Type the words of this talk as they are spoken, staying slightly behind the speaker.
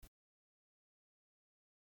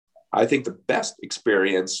I think the best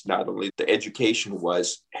experience, not only the education,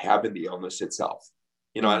 was having the illness itself.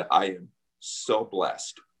 I am so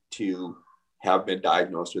blessed to have been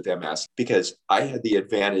diagnosed with MS because I had the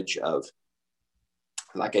advantage of,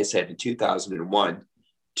 like I said, in 2001,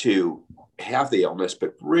 to have the illness,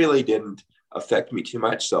 but really didn't affect me too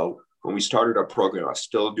much. So when we started our program, I was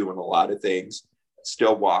still doing a lot of things,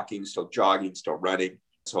 still walking, still jogging, still running.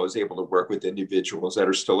 So I was able to work with individuals that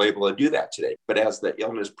are still able to do that today. But as the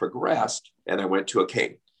illness progressed, and I went to a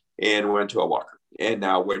cane and went to a walker and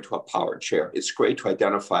now went to a power chair, it's great to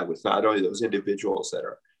identify with not only those individuals that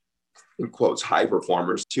are, in quotes, high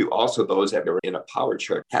performers, to also those that are in a power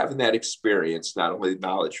chair. Having that experience, not only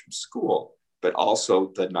knowledge from school, but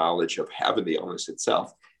also the knowledge of having the illness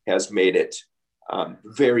itself, has made it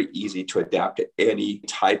very easy to adapt to any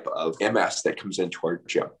type of MS that comes into our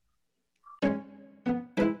gym.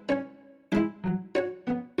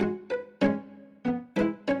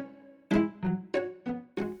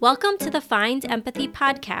 Welcome to the Find Empathy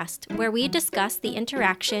podcast, where we discuss the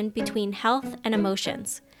interaction between health and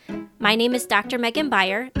emotions. My name is Dr. Megan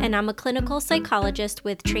Beyer, and I'm a clinical psychologist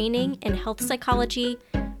with training in health psychology,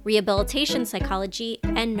 rehabilitation psychology,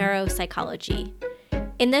 and neuropsychology.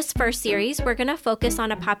 In this first series, we're going to focus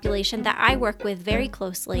on a population that I work with very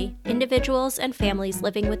closely, individuals and families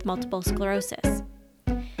living with multiple sclerosis.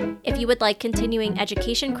 If you would like continuing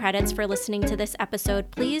education credits for listening to this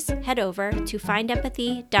episode, please head over to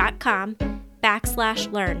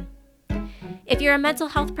findempathy.com/learn. If you're a mental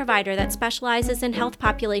health provider that specializes in health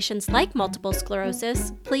populations like multiple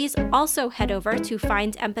sclerosis, please also head over to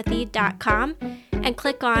findempathy.com and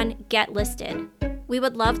click on Get Listed. We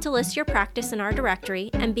would love to list your practice in our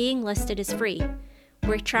directory, and being listed is free.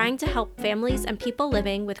 We're trying to help families and people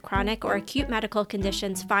living with chronic or acute medical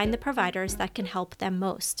conditions find the providers that can help them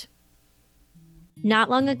most.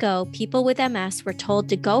 Not long ago, people with MS were told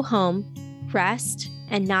to go home, rest,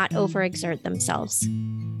 and not overexert themselves.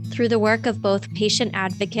 Through the work of both patient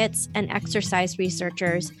advocates and exercise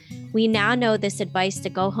researchers, we now know this advice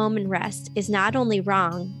to go home and rest is not only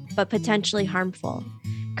wrong, but potentially harmful.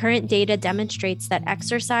 Current data demonstrates that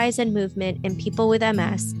exercise and movement in people with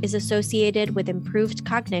MS is associated with improved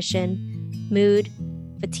cognition, mood,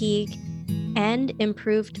 fatigue, and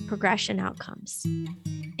improved progression outcomes.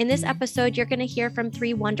 In this episode, you're going to hear from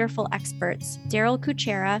three wonderful experts: Daryl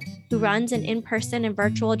Kuchera, who runs an in-person and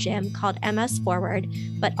virtual gym called MS Forward,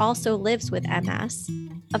 but also lives with MS,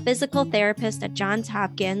 a physical therapist at Johns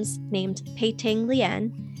Hopkins named Pei-Ting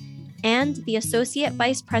Lien, and the Associate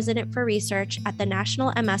Vice President for Research at the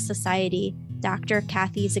National MS Society, Dr.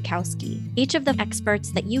 Kathy Zakowski. Each of the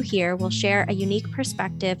experts that you hear will share a unique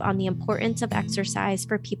perspective on the importance of exercise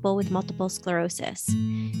for people with multiple sclerosis,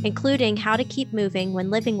 including how to keep moving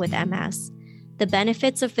when living with MS, the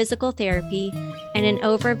benefits of physical therapy, and an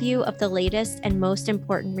overview of the latest and most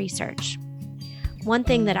important research. One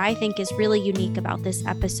thing that I think is really unique about this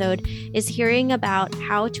episode is hearing about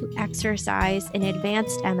how to exercise in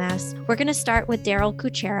advanced MS. We're going to start with Daryl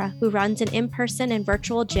Kuchera, who runs an in-person and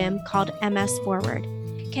virtual gym called MS Forward.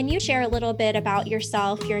 Can you share a little bit about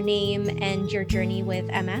yourself, your name, and your journey with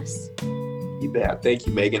MS? You bet. Thank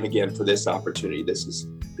you, Megan, again for this opportunity. This is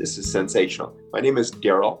sensational. My name is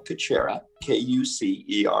Daryl Kuchera.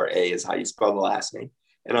 Kucera is how you spell the last name.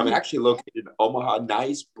 And I'm actually located in Omaha,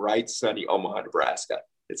 nice, bright, sunny Omaha, Nebraska.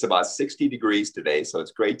 It's about 60 degrees today, so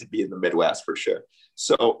it's great to be in the Midwest for sure.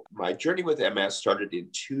 So my journey with MS started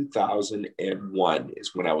in 2001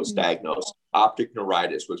 is when I was diagnosed. Optic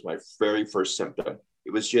neuritis was my very first symptom.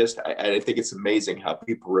 It was just, I think it's amazing how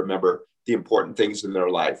people remember the important things in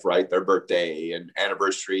their life, right? Their birthday and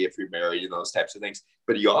anniversary, if you're married, and those types of things.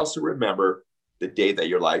 But you also remember the day that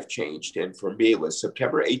your life changed. And for me, it was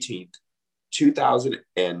September 18th,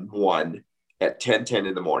 2001 at 10:10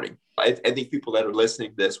 in the morning. I think people that are listening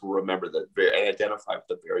to this will remember and identify with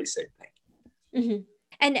the very same thing. Mm-hmm.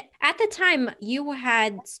 And at the time, you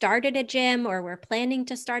had started a gym or were planning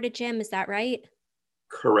to start a gym. Is that right?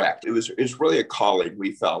 Correct. It was really a calling,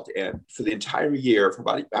 we felt. And for the entire year, for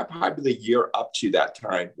about probably the year up to that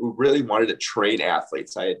time, we really wanted to train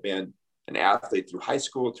athletes. I had been an athlete through high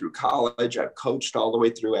school, through college. I've coached all the way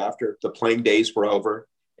through after the playing days were over.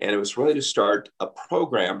 And it was really to start a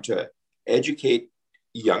program to educate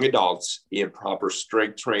young adults in proper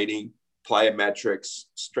strength training, plyometrics,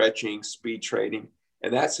 stretching, speed training.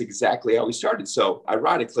 And that's exactly how we started. So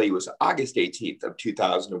ironically, it was August 18th of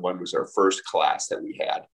 2001 was our first class that we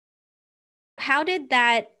had. How did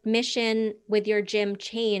that mission with your gym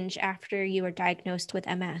change after you were diagnosed with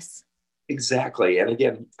MS? Exactly. And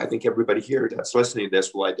again, I think everybody here that's listening to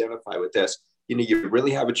this will identify with this. You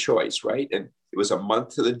really have a choice, right? And it was a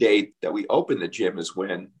month to the date that we opened the gym is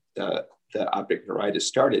when the, the optic neuritis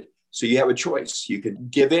started. So you have a choice. You can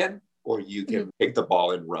give in or you can take the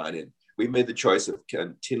ball and run. And we made the choice of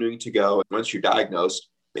continuing to go. Once you're diagnosed,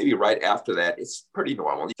 maybe right after that, it's pretty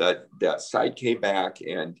normal. The sight came back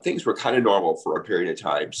and things were kind of normal for a period of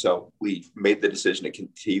time. So we made the decision to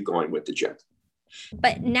continue going with the gym.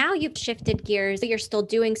 But now you've shifted gears. You're still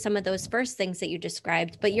doing some of those first things that you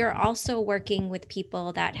described, but you're also working with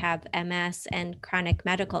people that have MS and chronic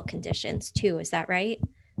medical conditions too. Is that right?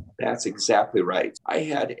 That's exactly right. I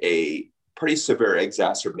had a pretty severe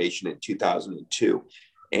exacerbation in 2002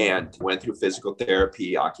 and went through physical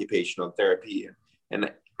therapy, occupational therapy.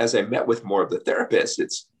 And as I met with more of the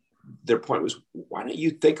therapists, their point was, why don't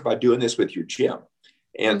you think about doing this with your gym?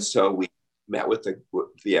 And so we met with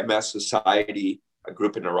the MS Society, a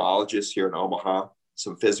group of neurologists here in Omaha,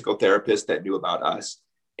 some physical therapists that knew about us.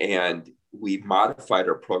 And we modified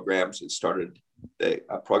our programs and started the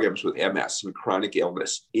programs with MS and chronic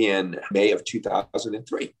illness in May of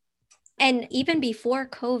 2003. And even before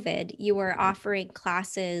COVID, you were offering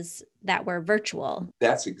classes that were virtual.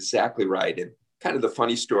 That's exactly right. And kind of the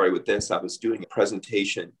funny story with this, I was doing a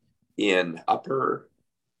presentation in Upper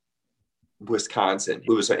Wisconsin.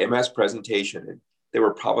 It was an MS presentation, and there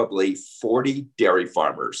were probably 40 dairy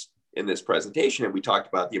farmers in this presentation. And we talked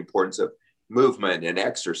about the importance of movement and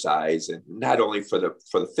exercise, and not only for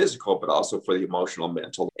the physical, but also for the emotional,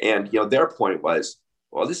 mental. And, their point was,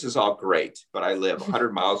 well, this is all great, but I live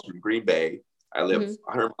 100 miles from Green Bay. I live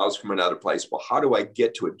 100 miles from another place. Well, how do I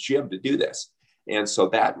get to a gym to do this? And so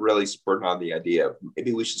that really spurred on the idea of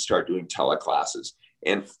maybe we should start doing teleclasses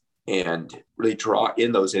and really draw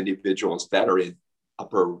in those individuals that are in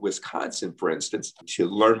Upper Wisconsin, for instance, to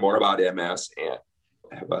learn more about MS and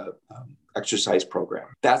have a exercise program.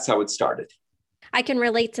 That's how it started. I can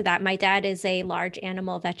relate to that. My dad is a large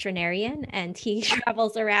animal veterinarian, and he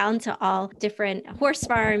travels around to all different horse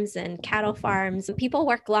farms and cattle farms. People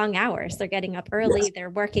work long hours. They're getting up early. Yes. They're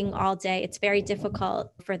working all day. It's very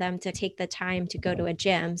difficult for them to take the time to go to a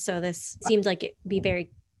gym. So this seems like it'd be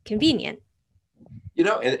very convenient.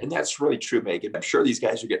 And that's really true, Megan. I'm sure these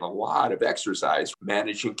guys are getting a lot of exercise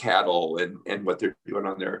managing cattle and what they're doing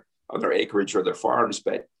on their acreage or their farms,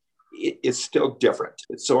 but it's still different.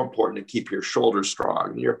 It's so important to keep your shoulders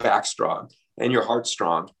strong, your back strong, and your heart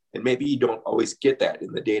strong. And maybe you don't always get that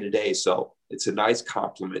in the day-to-day. So it's a nice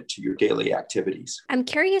complement to your daily activities. I'm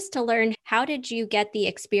curious to learn, how did you get the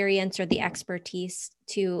experience or the expertise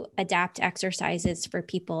to adapt exercises for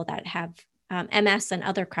people that have MS and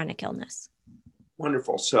other chronic illness?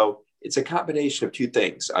 Wonderful. So it's a combination of two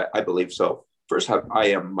things, I believe. So first, I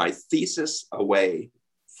am my thesis away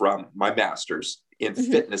from my master's in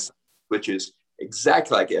fitness, which is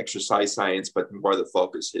exactly like exercise science, but more the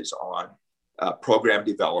focus is on program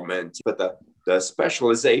development. But the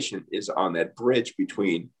specialization is on that bridge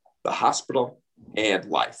between the hospital and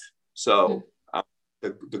life. So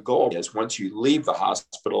the goal is, once you leave the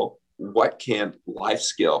hospital, what can life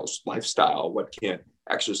skills, lifestyle, what can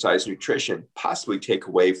exercise, nutrition possibly take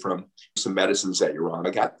away from some medicines that you're on? I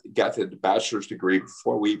got the bachelor's degree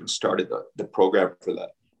before we even started the program for the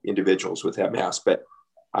individuals with MS. But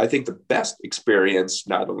I think the best experience,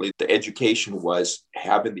 not only the education, was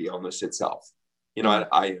having the illness itself.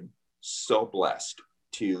 I am so blessed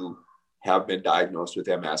to have been diagnosed with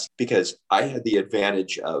MS because I had the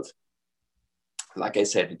advantage of, like I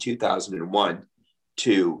said, in 2001,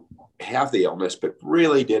 to have the illness, but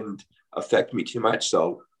really didn't affect me too much.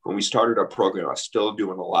 So when we started our program, I was still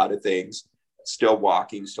doing a lot of things, still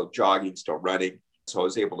walking, still jogging, still running. So I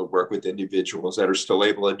was able to work with individuals that are still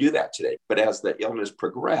able to do that today. But as the illness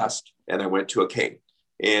progressed, and I went to a cane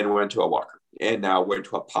and went to a walker and now went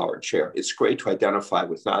to a power chair, it's great to identify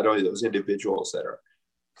with not only those individuals that are,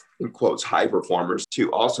 in quotes, high performers,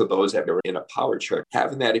 to also those that are in a power chair.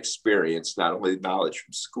 Having that experience, not only the knowledge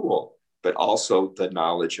from school, but also the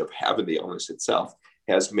knowledge of having the illness itself,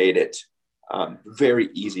 has made it very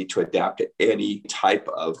easy to adapt to any type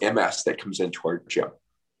of MS that comes into our gym.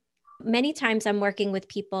 Many times I'm working with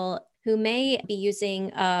people who may be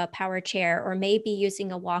using a power chair or may be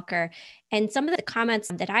using a walker. And some of the comments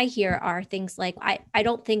that I hear are things like, I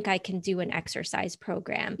don't think I can do an exercise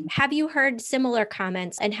program. Have you heard similar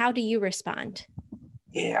comments, and how do you respond?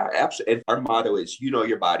 Yeah, absolutely. And our motto is, you know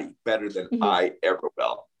your body better than I ever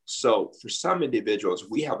will. So for some individuals,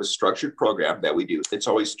 we have a structured program that we do. It's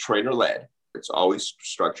always trainer-led. It's always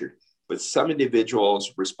structured. But some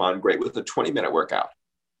individuals respond great with a 20-minute workout,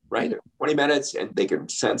 right? 20 minutes, and they can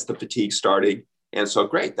sense the fatigue starting. And so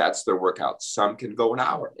great, that's their workout. Some can go an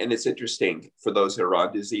hour. And it's interesting for those that are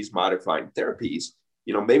on disease-modifying therapies,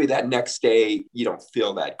 maybe that next day you don't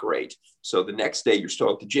feel that great. So the next day you're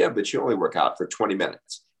still at the gym, but you only work out for 20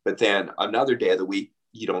 minutes. But then another day of the week,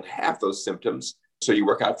 you don't have those symptoms. So you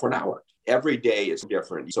work out for an hour. Every day is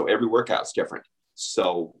different. So every workout's different.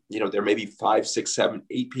 So, there may be 5, 6, 7,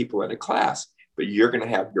 8 people in a class, but you're going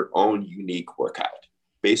to have your own unique workout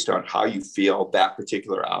based on how you feel that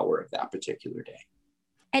particular hour of that particular day.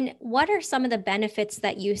 And what are some of the benefits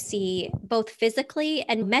that you see both physically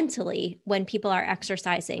and mentally when people are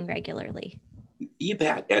exercising regularly? You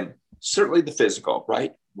bet. And certainly the physical,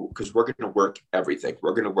 right? Because we're going to work everything.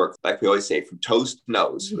 We're going to work, like we always say, from toes to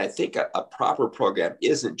nose. I think a proper program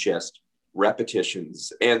isn't just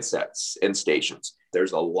repetitions and sets and stations.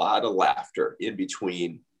 There's a lot of laughter in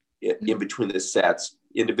between the sets.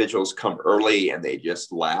 Individuals come early and they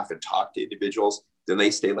just laugh and talk to individuals. Then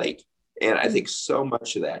they stay late. And I think so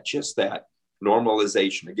much of that, just that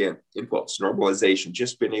normalization, again, in quotes, normalization,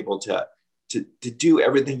 just being able to do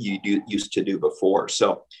everything you used to do before.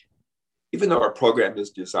 So even though our program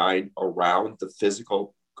is designed around the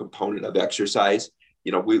physical component of exercise,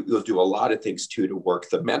 we'll do a lot of things too to work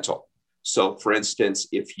the mental. So for instance,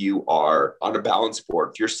 if you are on a balance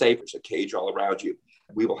board, you're safe, there's a cage all around you,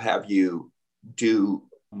 we will have you do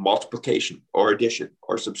multiplication or addition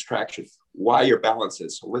or subtraction while you're balancing.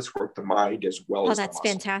 So let's work the mind as well as the muscle.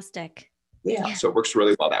 That's fantastic. Yeah, so it works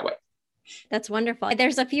really well that way. That's wonderful.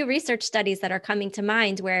 There's a few research studies that are coming to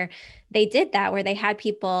mind where they did that, where they had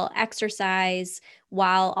people exercise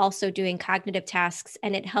while also doing cognitive tasks,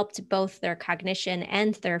 and it helped both their cognition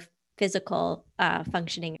and their physical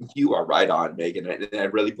functioning. You are right on, Megan. And I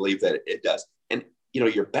really believe that it does. And,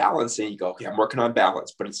 you're balancing, you go, okay, I'm working on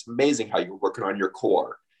balance, but it's amazing how you're working on your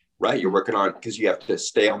core, right? You're working on, because you have to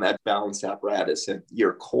stay on that balance apparatus and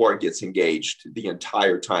your core gets engaged the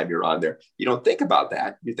entire time you're on there. You don't think about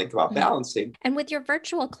that. You think about balancing. And with your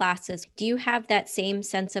virtual classes, do you have that same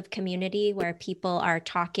sense of community where people are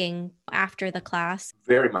talking after the class?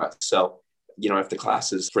 Very much so. If the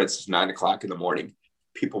class is, for instance, 9 o'clock in the morning,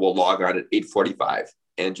 people will log on at 8:45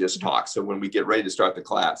 and just talk. So when we get ready to start the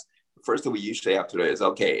class, the first thing we usually have to do is,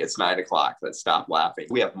 okay, it's 9 o'clock. Let's stop laughing.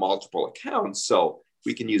 We have multiple accounts, so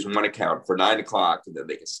we can use one account for 9 o'clock, and then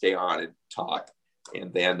they can stay on and talk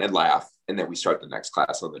and laugh. And then we start the next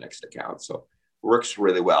class on the next account. So it works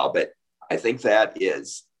really well. But I think that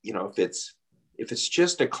is, if it's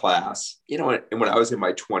just a class, and when I was in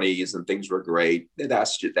my 20s and things were great,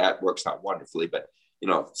 that works out wonderfully. But,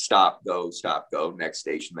 stop, go, next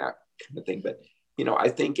station, that kind of thing. But, I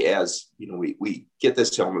think as, we get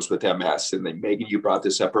this illness with MS, and then Megan, you brought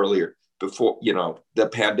this up earlier, before, the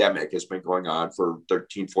pandemic has been going on for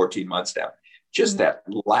 13, 14 months now. Just that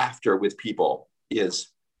laughter with people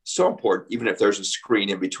is so important, even if there's a screen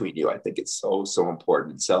in between you. I think it's so, so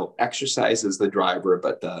important. So exercise is the driver,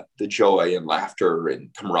 but the joy and laughter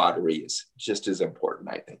and camaraderie is just as important,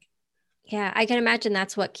 I think. Yeah, I can imagine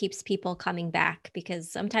that's what keeps people coming back, because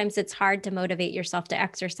sometimes it's hard to motivate yourself to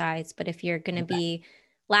exercise. But if you're going to be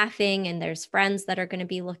laughing and there's friends that are going to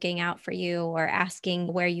be looking out for you or asking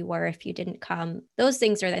where you were if you didn't come, those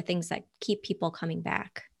things are the things that keep people coming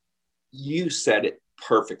back. You said it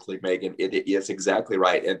perfectly, Megan. It is exactly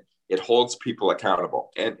right. And it holds people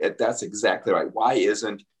accountable. And that's exactly right. Why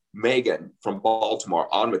isn't Megan from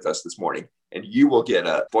Baltimore on with us this morning? And you will get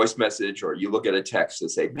a voice message or you will get a text to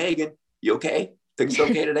say, Megan, you okay? Things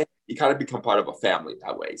okay today? You kind of become part of a family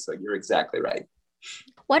that way. So you're exactly right.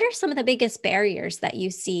 What are some of the biggest barriers that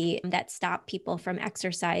you see that stop people from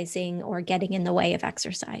exercising or getting in the way of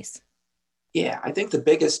exercise? Yeah, I think the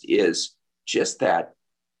biggest is just that,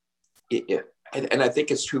 and I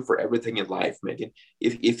think it's true for everything in life, Megan.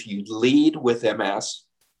 If you lead with MS,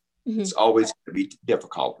 it's always going to be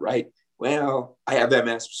difficult, right? Well, I have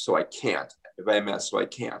MS, so I can't. I have MS, so I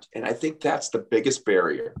can't. And I think that's the biggest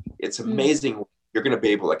barrier. It's amazing what you're going to be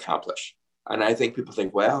able to accomplish. And I think people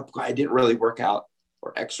think, well, I didn't really work out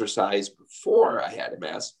or exercise before I had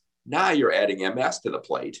MS. Now you're adding MS to the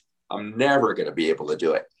plate. I'm never going to be able to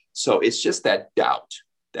do it. So it's just that doubt,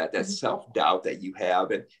 that self-doubt that you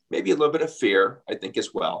have, and maybe a little bit of fear, I think,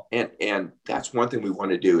 as well. And that's one thing we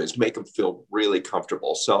want to do is make them feel really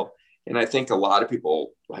comfortable. So, and I think a lot of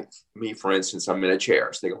people, like me, for instance, I'm in a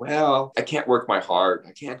chair. So they go, well, I can't work my heart.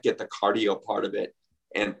 I can't get the cardio part of it.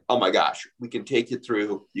 And oh my gosh, we can take you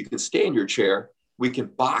through, you can stay in your chair. We can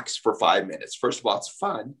box for 5 minutes. First of all, it's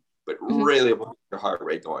fun, but really will get your heart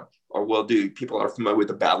rate going. Or people are familiar with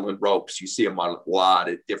the battling ropes. You see them on a lot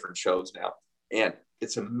of different shows now. And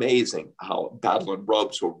it's amazing how battling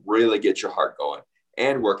ropes will really get your heart going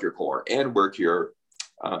and work your core and work your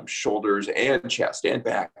shoulders and chest and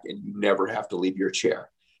back. And you never have to leave your chair.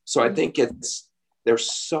 So I think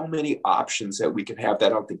there's so many options that we can have that I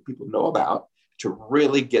don't think people know about to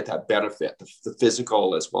really get that benefit, the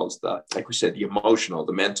physical, as well as the, like we said, the emotional,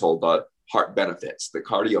 the mental, the heart benefits, the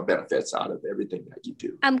cardio benefits out of everything that you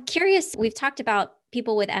do. I'm curious, we've talked about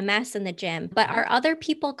people with MS in the gym, but are other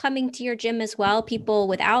people coming to your gym as well? People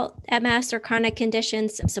without MS or chronic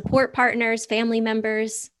conditions, support partners, family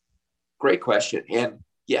members? Great question. And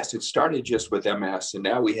yes, it started just with MS, and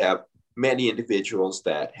now we have many individuals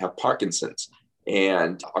that have Parkinson's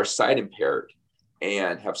and are sight impaired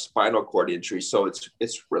and have spinal cord injury. So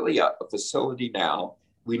it's really a facility now.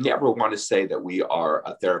 We never want to say that we are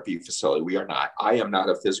a therapy facility. We are not. I am not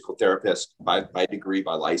a physical therapist by degree,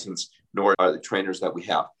 by license, nor are the trainers that we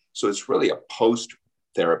have. So it's really a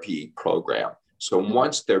post-therapy program. So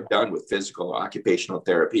once they're done with physical or occupational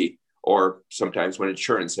therapy, or sometimes when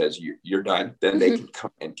insurance says you're done, then they can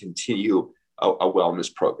come and continue a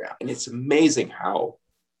wellness program. And it's amazing how,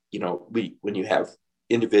 when you have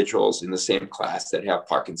individuals in the same class that have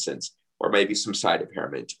Parkinson's, or maybe some sight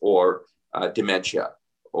impairment, or dementia,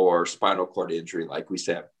 or spinal cord injury, like we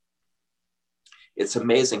said, it's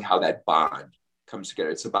amazing how that bond comes together.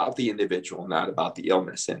 It's about the individual, not about the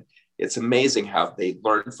illness. And it's amazing how they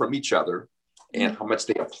learn from each other and how much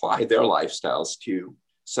they apply their lifestyles to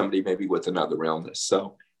somebody maybe with another illness.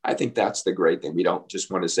 So I think that's the great thing. We don't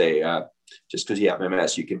just want to say, just because you have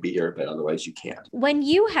MS, you can be here, but otherwise you can't. When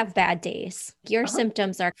you have bad days, your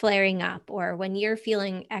symptoms are flaring up, or when you're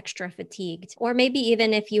feeling extra fatigued, or maybe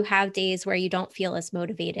even if you have days where you don't feel as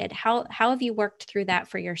motivated, how have you worked through that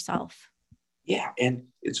for yourself? Yeah, and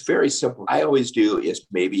it's very simple. I always do is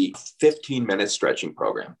maybe 15-minute stretching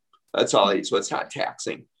program. That's all I do. So it's not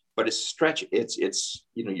taxing, but it's stretch. It's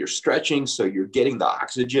you're stretching, so you're getting the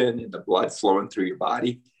oxygen and the blood flowing through your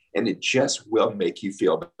body, and it just will make you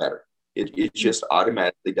feel better. It just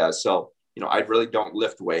automatically does. So, I really don't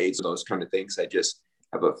lift weights, those kind of things. I just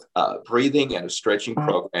have a breathing and a stretching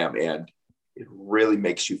program, and it really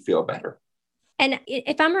makes you feel better. And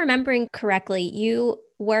if I'm remembering correctly, you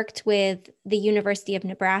worked with the University of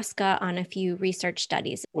Nebraska on a few research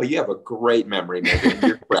studies. Well, you have a great memory, Megan.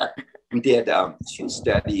 You're correct. We did 2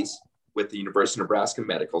 studies with the University of Nebraska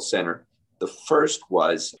Medical Center. The first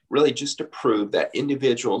was really just to prove that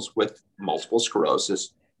individuals with multiple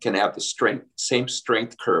sclerosis can have the same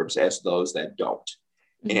strength curves as those that don't.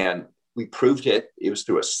 Mm-hmm. And we proved it. It was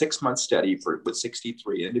through a 6-month study with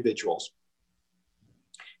 63 individuals.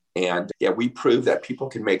 And we proved that people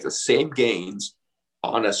can make the same gains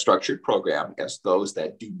on a structured program as those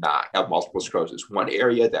that do not have multiple sclerosis. One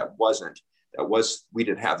area we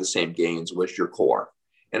didn't have the same gains was your core.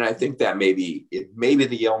 And I think that maybe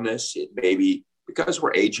the illness, it may be because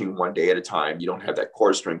we're aging one day at a time, you don't have that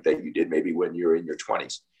core strength that you did maybe when you were in your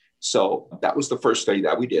 20s. So that was the first study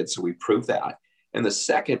that we did. So we proved that. And the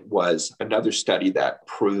second was another study that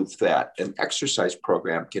proved that an exercise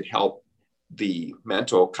program can help the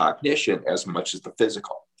mental cognition as much as the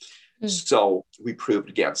physical. So we proved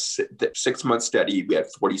again, the 6-month study, we had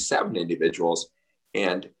 47 individuals,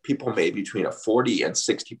 and people made between a 40 and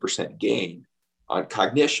 60% gain on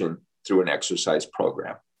cognition through an exercise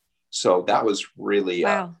program. So that was really,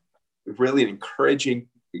 really an encouraging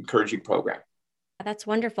program. That's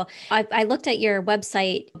wonderful. I looked at your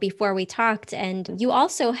website before we talked, and you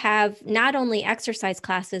also have not only exercise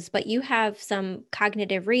classes, but you have some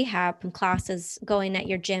cognitive rehab classes going at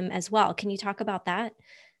your gym as well. Can you talk about that?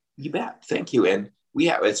 You bet. Thank you. And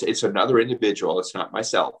it's another individual. It's not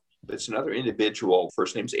myself, but it's another individual.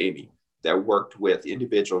 First name's Amy, that worked with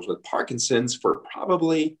individuals with Parkinson's for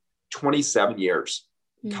probably 27 years.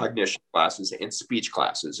 Cognition classes and speech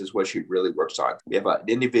classes is what she really works on. We have an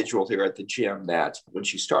individual here at the gym that when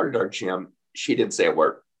she started our gym, she didn't say a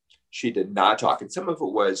word. She did not talk. And some of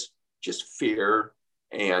it was just fear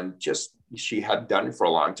and just she hadn't done it for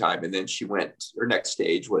a long time. And then her next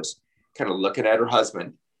stage was kind of looking at her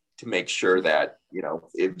husband to make sure that,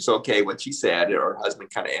 it was okay what she said, or her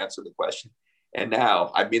husband kind of answered the question. And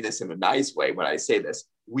now, I mean this in a nice way when I say this,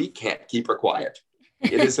 we can't keep her quiet.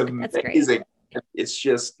 It is amazing.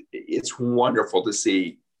 It's wonderful to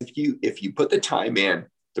see. If you put the time in,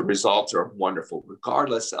 the results are wonderful,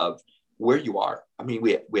 regardless of where you are. I mean,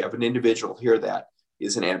 we have an individual here that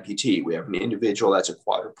is an amputee. We have an individual that's a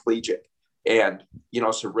quadriplegic. And,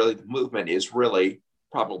 so really the movement is really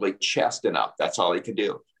probably chest and up. That's all he can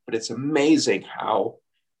do. But it's amazing how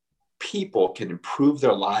people can improve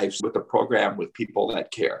their lives with a program with people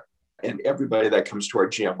that care. And everybody that comes to our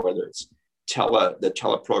gym, whether it's the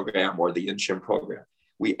tele program or the in-gym program,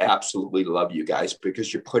 we absolutely love you guys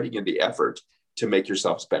because you're putting in the effort to make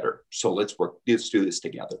yourselves better. So let's do this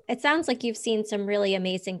together. It sounds like you've seen some really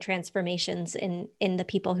amazing transformations in the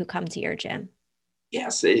people who come to your gym.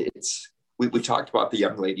 Yes, we talked about the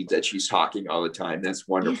young lady that she's talking all the time. That's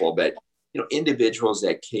Yeah. wonderful. But, individuals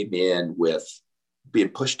that came in with being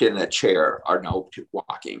pushed in a chair are now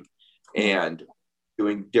walking and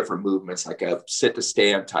doing different movements, like a sit to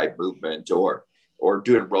stand type movement, or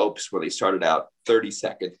doing ropes where they started out 30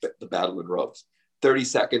 seconds, the battle in ropes, 30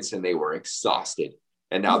 seconds, and they were exhausted.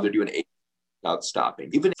 And now they're doing 8 without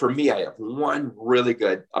stopping. Even for me, I have one really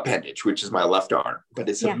good appendage, which is my left arm, but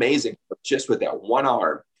it's amazing. Just with that one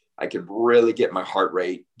arm, I can really get my heart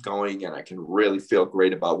rate going, and I can really feel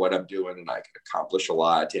great about what I'm doing, and I can accomplish a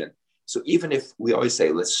lot. And so even if we always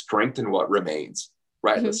say, let's strengthen what remains,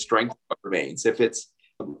 right? Let's strengthen what remains. If it's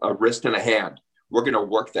a wrist and a hand, we're going to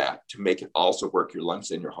work that to make it also work your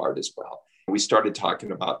lungs and your heart as well. We started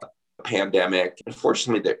talking about the pandemic.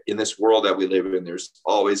 Unfortunately, in this world that we live in, there's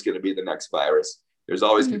always going to be the next virus. There's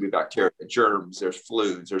always going to be bacteria, germs, there's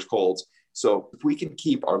flus, there's colds. So if we can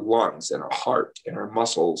keep our lungs and our heart and our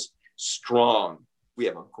muscles strong, we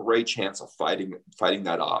have a great chance of fighting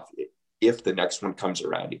that off if the next one comes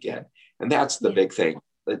around again. And that's the big thing.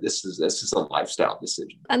 This is a lifestyle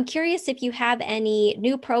decision. I'm curious if you have any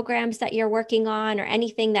new programs that you're working on or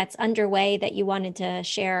anything that's underway that you wanted to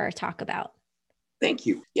share or talk about. Thank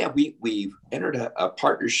you. Yeah, we've entered a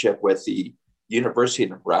partnership with the University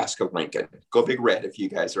of Nebraska-Lincoln. Go Big Red if you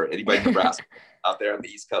guys are anybody in Nebraska out there on the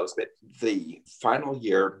East Coast. But the final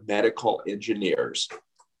year medical engineers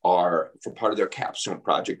are, for part of their capstone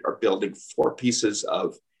project, are building 4 pieces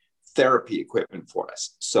of therapy equipment for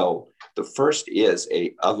us. So the first is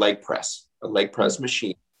a leg press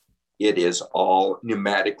machine. It is all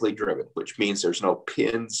pneumatically driven, which means there's no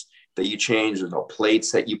pins that you change, there's no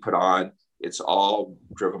plates that you put on. It's all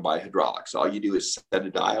driven by hydraulics. All you do is set a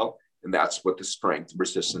dial, and that's what the strength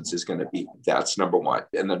resistance is going to be. That's number one.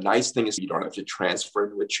 And the nice thing is you don't have to transfer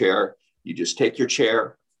into a chair. You just take your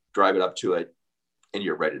chair, drive it up to it, and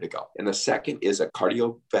you're ready to go. And the second is a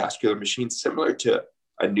cardiovascular machine similar to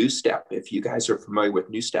a new step. If you guys are familiar with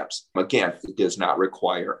new steps, again, it does not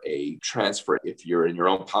require a transfer. If you're in your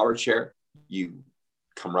own power chair, you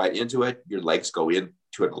come right into it. Your legs go into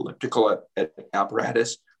an elliptical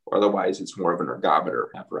apparatus, or otherwise it's more of an ergometer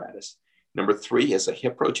apparatus. Number 3 is a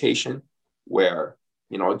hip rotation where,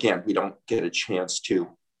 again, we don't get a chance to,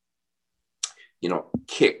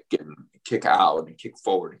 kick out and kick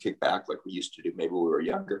forward and kick back like we used to do maybe when we were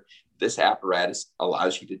younger. This apparatus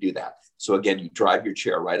allows you to do that. So again, you drive your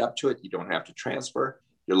chair right up to it. You don't have to transfer.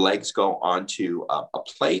 Your legs go onto a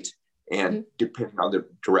plate, and depending on the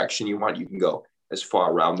direction you want, you can go as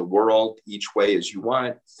far around the world each way as you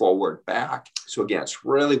want, forward, back. So again, it's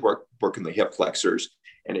really working the hip flexors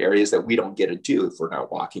and areas that we don't get to do if we're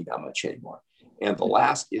not walking that much anymore. And the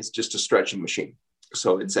last is just a stretching machine.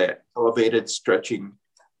 So it's an elevated stretching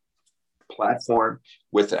platform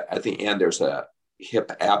with at the end, there's a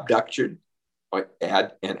hip abduction or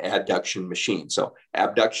adduction machine. So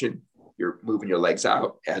abduction, you're moving your legs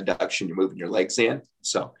out. Adduction, you're moving your legs in.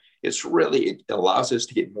 So it allows us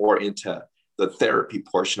to get more into the therapy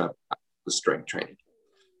portion of the strength training.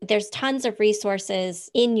 There's tons of resources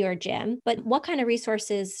in your gym, but what kind of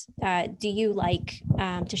resources do you like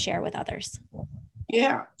to share with others?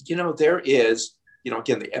 Yeah, there is,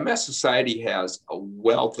 again, the MS Society has a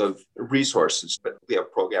wealth of resources, but we have a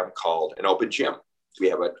program called an open gym. We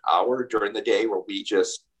have an hour during the day where we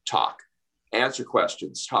just talk, answer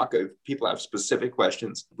questions, talk. If people have specific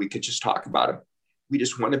questions, we could just talk about them. We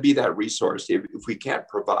just want to be that resource. If we can't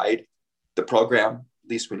provide the program, at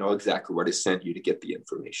least we know exactly where to send you to get the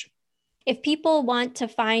information. If people want to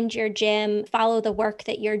find your gym, follow the work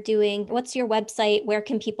that you're doing, what's your website? Where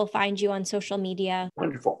can people find you on social media?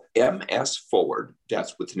 Wonderful. MS Forward,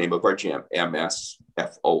 that's what the name of our gym,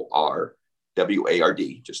 MSFORWARD,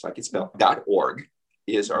 just like it's spelled, .org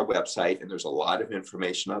is our website. And there's a lot of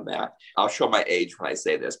information on that. I'll show my age when I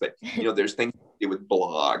say this, but there's things to do with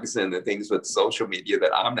blogs and the things with social media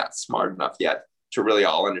that I'm not smart enough yet to really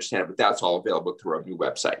all understand, but that's all available through our new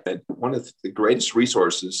website. And one of the greatest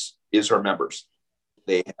resources is our members.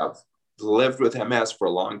 They have lived with MS for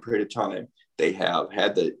a long period of time. They have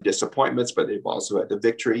had the disappointments, but they've also had the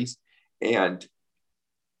victories. And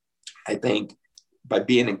I think by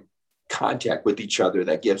being in contact with each other,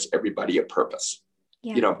 that gives everybody a purpose.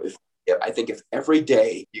 Yeah. I think if every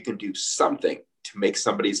day you can do something to make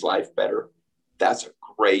somebody's life better, that's a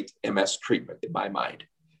great MS treatment in my mind.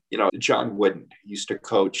 John Wooden used to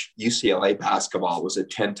coach UCLA basketball, was a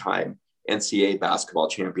 10-time NCAA basketball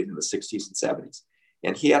champion in the 60s and 70s.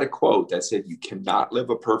 And he had a quote that said, "You cannot live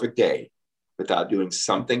a perfect day without doing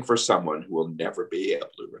something for someone who will never be able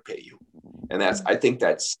to repay you." And I think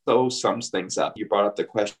that so sums things up. You brought up the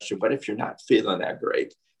question, what if you're not feeling that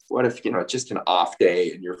great? What if, just an off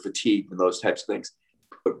day and you're fatigued and those types of things?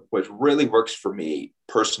 But what really works for me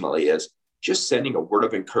personally is just sending a word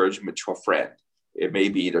of encouragement to a friend. It may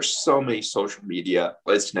be, there's so many social media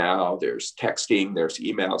lists now, there's texting, there's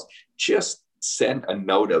emails. Just send a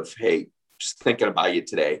note of, hey, just thinking about you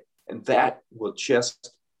today. And that will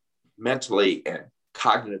just mentally and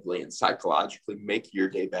cognitively and psychologically make your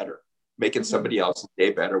day better. Making somebody else's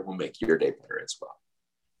day better will make your day better as well.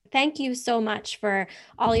 Thank you so much for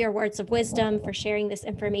all your words of wisdom, for sharing this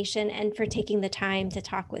information, and for taking the time to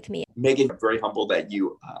talk with me. Megan, I'm very humble that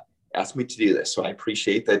you asked me to do this. So I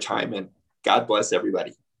appreciate the time, and God bless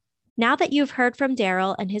everybody. Now that you've heard from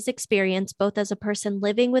Daryl and his experience, both as a person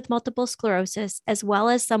living with multiple sclerosis, as well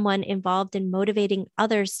as someone involved in motivating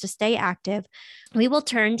others to stay active, we will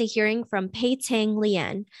turn to hearing from Pei-Ting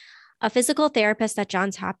Lien, a physical therapist at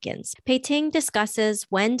Johns Hopkins. Pei-Ting discusses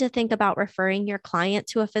when to think about referring your client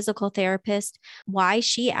to a physical therapist, why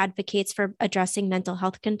she advocates for addressing mental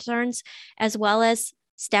health concerns, as well as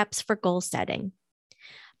steps for goal setting.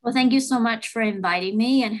 Well, thank you so much for inviting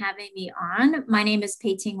me and having me on. My name is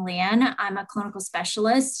Pei-Ting Lien. I'm a clinical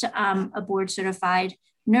specialist, a board certified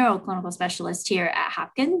neuroclinical specialist here at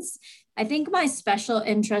Hopkins. I think my special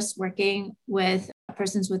interest working with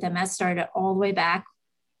persons with MS started all the way back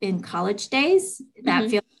in college days. That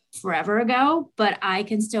feels forever ago, but I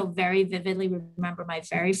can still very vividly remember my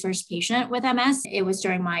very first patient with MS. It was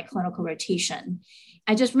during my clinical rotation.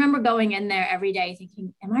 I just remember going in there every day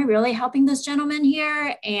thinking, am I really helping this gentleman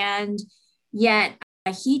here? And yet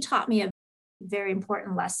he taught me a very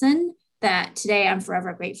important lesson that today I'm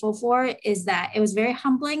forever grateful for, is that it was very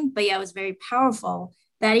humbling, but yeah, it was very powerful,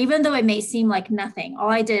 that even though it may seem like nothing, all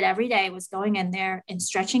I did every day was going in there and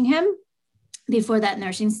stretching him before that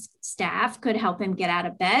nursing staff could help him get out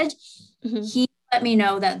of bed. He let me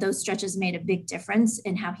know that those stretches made a big difference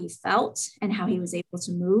in how he felt and how he was able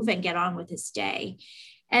to move and get on with his day.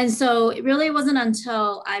 And so it really wasn't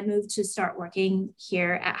until I moved to start working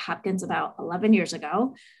here at Hopkins about 11 years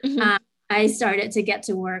ago, I started to get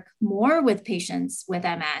to work more with patients with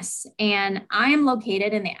MS. And I am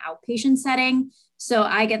located in the outpatient setting. So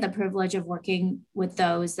I get the privilege of working with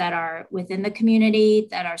those that are within the community,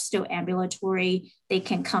 that are still ambulatory. They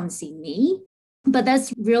can come see me. But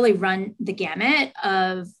that's really run the gamut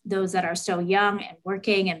of those that are still young and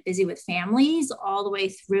working and busy with families, all the way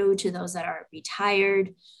through to those that are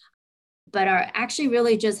retired, but are actually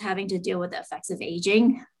really just having to deal with the effects of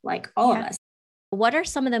aging, like all of us. What are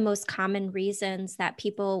some of the most common reasons that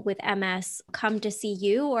people with MS come to see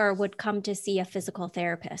you or would come to see a physical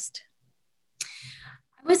therapist?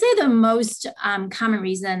 I would say the most common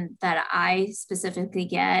reason that I specifically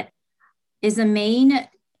get is the main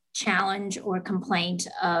challenge or complaint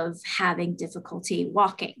of having difficulty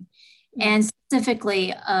walking, and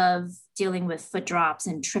specifically of dealing with foot drops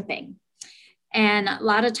and tripping. And a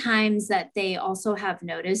lot of times that they also have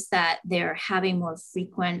noticed that they're having more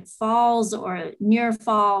frequent falls or near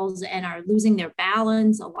falls and are losing their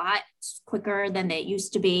balance a lot quicker than they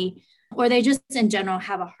used to be, or they just in general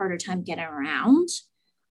have a harder time getting around.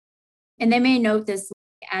 And they may note this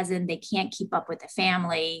as in they can't keep up with the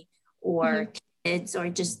family or kids or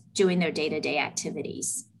just doing their day-to-day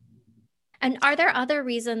activities. And are there other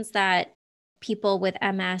reasons that people with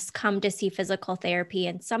MS come to see physical therapy?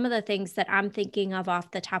 And some of the things that I'm thinking of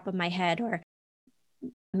off the top of my head, or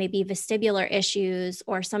maybe vestibular issues,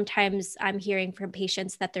 or sometimes I'm hearing from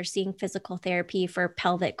patients that they're seeing physical therapy for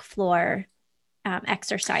pelvic floor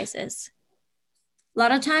exercises. A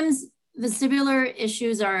lot of times vestibular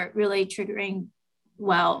issues are really triggering,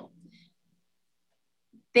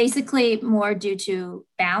 basically more due to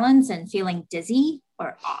balance and feeling dizzy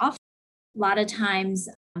or off. A lot of times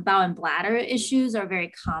bowel and bladder issues are very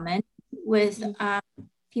common with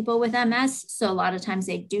people with MS. So a lot of times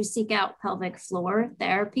they do seek out pelvic floor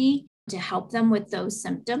therapy to help them with those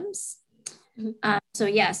symptoms. So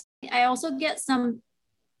yes, I also get some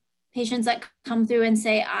patients that come through and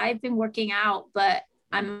say, I've been working out, but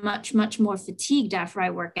I'm much, much more fatigued after I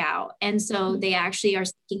work out. And so they actually are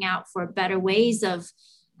seeking out for better ways of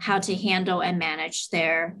how to handle and manage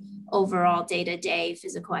their overall day-to-day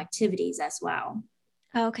physical activities as well.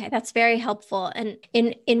 Okay, that's very helpful. And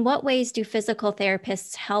in what ways do physical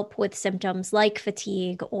therapists help with symptoms like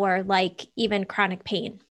fatigue or like even chronic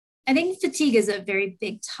pain? I think fatigue is a very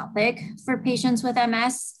big topic for patients with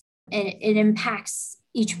MS. It impacts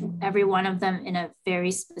every one of them in a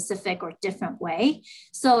very specific or different way.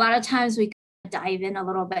 So a lot of times we dive in a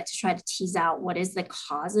little bit to try to tease out what is the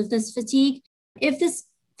cause of this fatigue. If this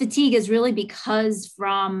fatigue is really because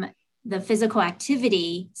from the physical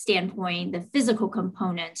activity standpoint, the physical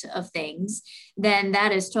component of things, then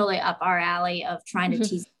that is totally up our alley of trying to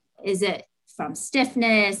tease Is it from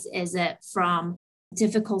stiffness? Is it from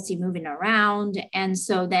difficulty moving around? And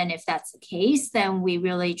so then if that's the case, then we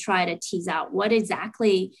really try to tease out what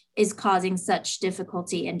exactly is causing such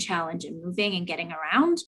difficulty and challenge in moving and getting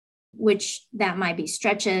around, which that might be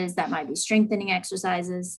stretches, that might be strengthening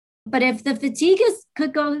exercises. But if the fatigue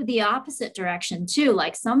could go the opposite direction too,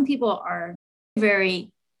 like some people are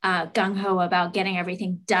very gung-ho about getting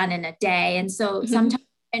everything done in a day. And so sometimes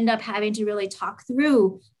end up having to really talk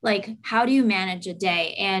through, like, how do you manage a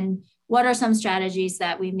day? And what are some strategies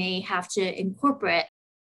that we may have to incorporate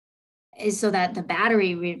is so that the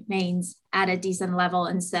battery remains at a decent level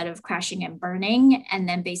instead of crashing and burning. And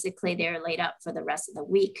then basically they're laid up for the rest of the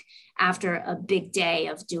week after a big day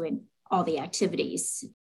of doing all the activities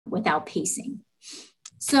without pacing.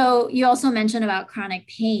 So you also mentioned about chronic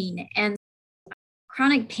pain, and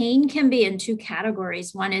chronic pain can be in two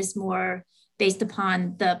categories. One is more based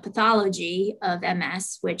upon the pathology of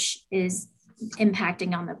MS, which is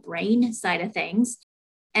impacting on the brain side of things.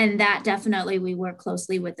 And that definitely we work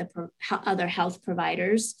closely with the other health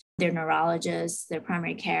providers, their neurologists, their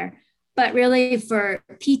primary care. But really for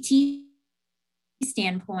PT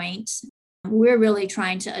standpoint, we're really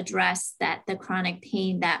trying to address that the chronic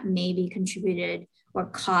pain that may be contributed or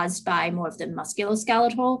caused by more of the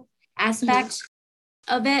musculoskeletal aspect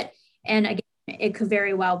of it. And again, it could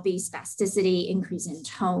very well be spasticity, increase in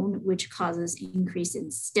tone, which causes increase in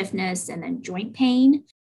stiffness and then joint pain.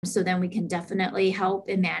 So then we can definitely help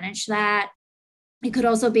and manage that. It could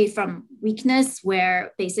also be from weakness,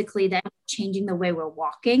 where basically then changing the way we're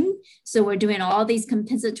walking. So we're doing all these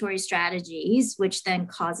compensatory strategies, which then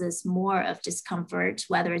causes more of discomfort,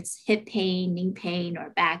 whether it's hip pain, knee pain,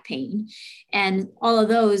 or back pain. And all of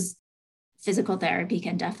those physical therapy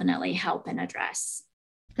can definitely help and address.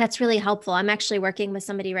 That's really helpful. I'm actually working with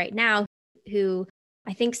somebody right now who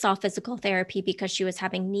I think saw physical therapy because she was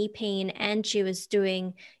having knee pain and she was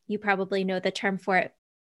doing, you probably know the term for it.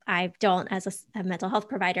 I don't as a mental health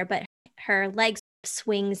provider, but her legs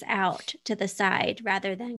swings out to the side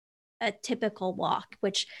rather than a typical walk,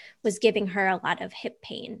 which was giving her a lot of hip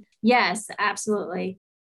pain. Yes, absolutely.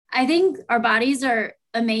 I think our bodies are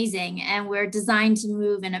amazing and we're designed to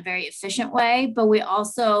move in a very efficient way, but we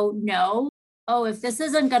also know, oh, if this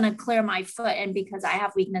isn't going to clear my foot, and because I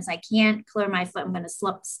have weakness, I can't clear my foot, I'm going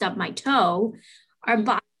to stub my toe. Our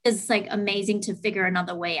body is like amazing to figure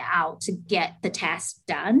another way out to get the task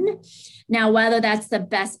done. Now, whether that's the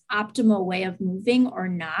best optimal way of moving or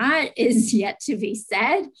not is yet to be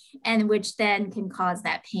said, and which then can cause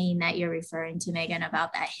that pain that you're referring to, Megan,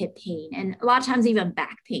 about that hip pain, and a lot of times even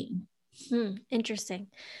back pain. Interesting.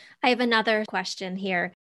 I have another question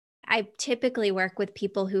here. I typically work with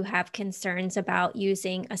people who have concerns about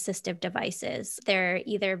using assistive devices. They're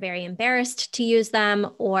either very embarrassed to use them,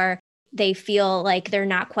 or they feel like they're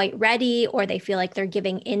not quite ready, or they feel like they're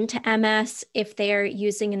giving into MS if they're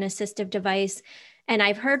using an assistive device. And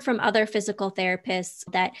I've heard from other physical therapists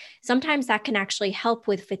that sometimes that can actually help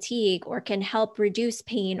with fatigue or can help reduce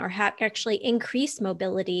pain or actually increase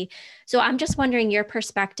mobility. So I'm just wondering your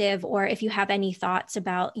perspective, or if you have any thoughts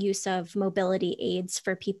about use of mobility aids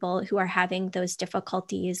for people who are having those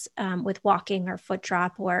difficulties with walking or foot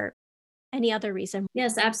drop or any other reason.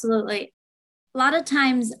 Yes, absolutely. A lot of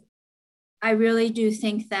times I really do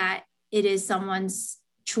think that it is someone's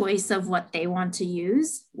choice of what they want to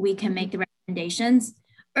use. We can make the recommendations.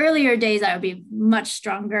 Earlier days, I would be much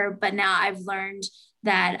stronger, but now I've learned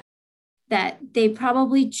that they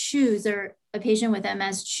probably choose, or a patient with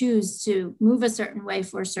MS choose to move a certain way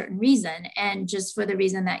for a certain reason. And just for the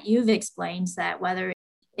reason that you've explained, that whether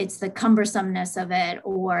it's the cumbersomeness of it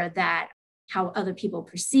or that how other people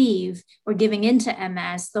perceive or giving into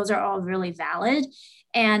MS, those are all really valid.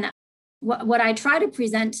 And what I try to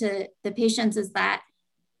present to the patients is that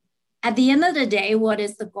at the end of the day, what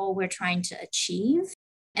is the goal we're trying to achieve?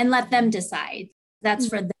 And let them decide. That's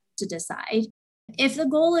for them to decide. If the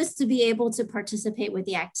goal is to be able to participate with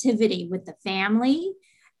the activity with the family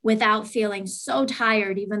without feeling so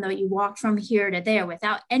tired, even though you walked from here to there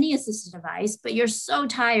without any assistive device, but you're so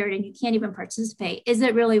tired and you can't even participate, is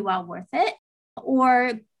it really well worth it?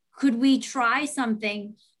 Or could we try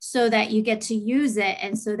something so that you get to use it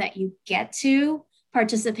and so that you get to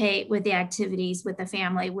participate with the activities with the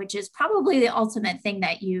family, which is probably the ultimate thing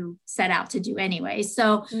that you set out to do anyway.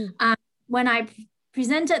 So when I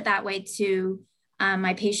present it that way to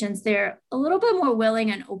my patients, they're a little bit more willing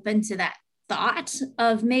and open to that thought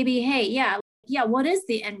of maybe, hey, yeah, what is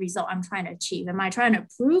the end result I'm trying to achieve? Am I trying to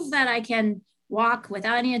prove that I can walk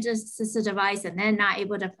without any assistive device and then not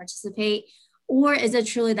able to participate? Or is it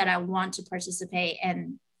truly that I want to participate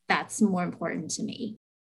and that's more important to me?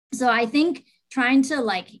 So I think trying to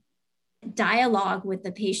dialogue with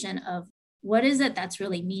the patient of what is it that's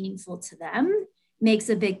really meaningful to them makes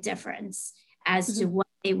a big difference as to what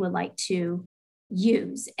they would like to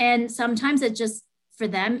use. And sometimes it just, for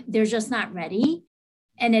them, they're just not ready.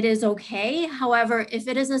 And it is okay. However, if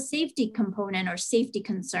it is a safety component or safety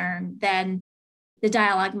concern, then the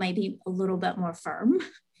dialogue might be a little bit more firm.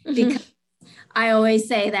 Because I always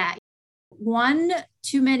say that one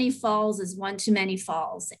too many falls is one too many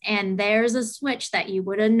falls. And there's a switch that you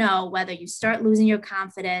wouldn't know whether you start losing your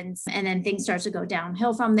confidence and then things start to go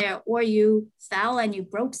downhill from there, or you fell and you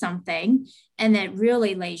broke something and it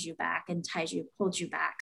really lays you back and pulls you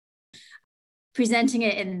back. Presenting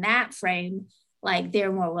it in that frame, like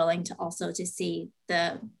they're more willing to also to see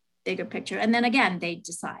the bigger picture. And then again, they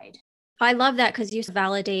decide. I love that, because you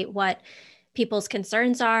validate what people's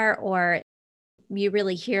concerns are, or you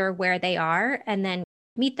really hear where they are and then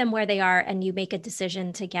meet them where they are, and you make a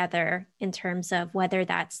decision together in terms of whether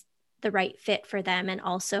that's the right fit for them and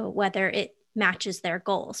also whether it matches their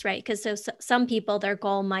goals, right? Because some people, their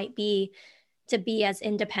goal might be to be as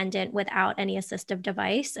independent without any assistive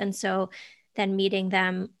device. And so then meeting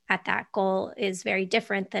them at that goal is very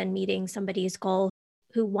different than meeting somebody's goal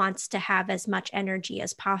who wants to have as much energy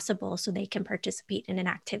as possible so they can participate in an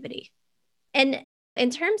activity. And in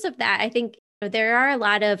terms of that, I think there are a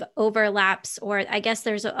lot of overlaps, or I guess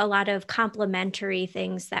there's a lot of complementary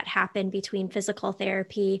things that happen between physical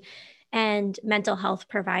therapy and mental health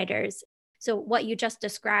providers. So what you just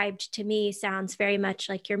described to me sounds very much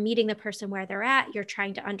like you're meeting the person where they're at, you're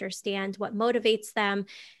trying to understand what motivates them,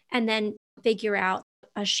 and then figure out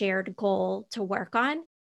a shared goal to work on.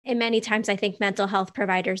 And many times I think mental health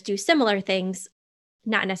providers do similar things,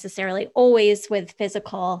 not necessarily always with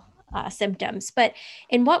physical symptoms. But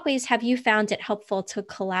in what ways have you found it helpful to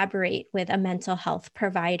collaborate with a mental health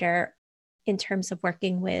provider in terms of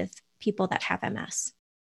working with people that have MS?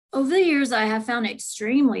 Over the years, I have found it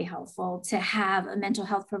extremely helpful to have a mental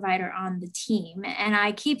health provider on the team. And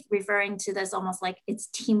I keep referring to this almost like it's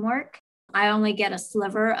teamwork. I only get a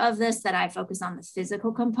sliver of this that I focus on the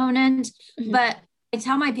physical component, but I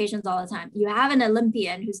tell my patients all the time, you have an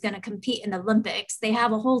Olympian who's going to compete in the Olympics. They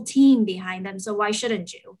have a whole team behind them. So why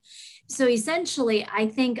shouldn't you? So essentially, I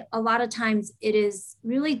think a lot of times it is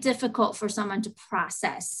really difficult for someone to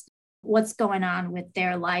process what's going on with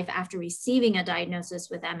their life after receiving a diagnosis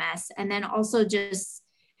with MS. And then also just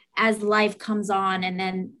as life comes on, and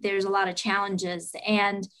then there's a lot of challenges.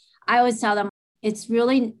 And I always tell them it's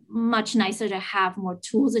really much nicer to have more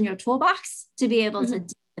tools in your toolbox to be able to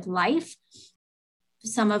deal with life.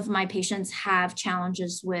 Some of my patients have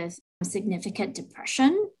challenges with significant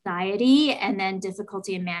depression, anxiety, and then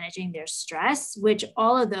difficulty in managing their stress, which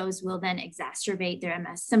all of those will then exacerbate their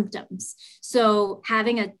MS symptoms. So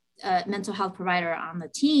having a mental health provider on the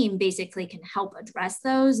team basically can help address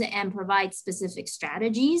those and provide specific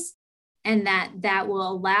strategies, and that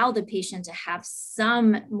will allow the patient to have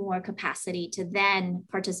some more capacity to then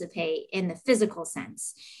participate in the physical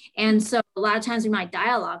sense. And so a lot of times we might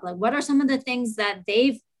dialogue, like, what are some of the things that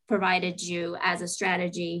they've provided you as a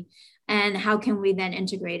strategy, and how can we then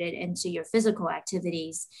integrate it into your physical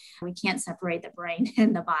activities? We can't separate the brain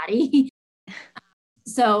and the body.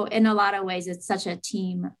 So in a lot of ways, it's such a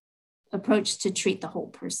team approach to treat the whole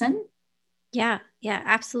person. Yeah,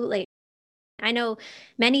 absolutely. I know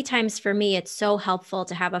many times for me, it's so helpful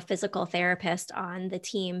to have a physical therapist on the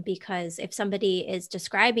team, because if somebody is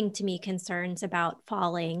describing to me concerns about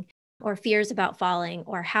falling or fears about falling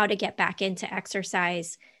or how to get back into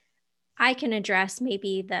exercise, I can address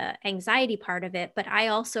maybe the anxiety part of it, but I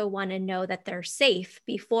also want to know that they're safe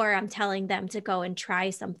before I'm telling them to go and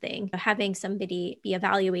try something. Having somebody be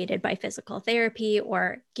evaluated by physical therapy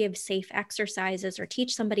or give safe exercises or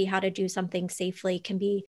teach somebody how to do something safely can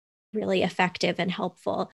be really effective and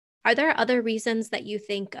helpful. Are there other reasons that you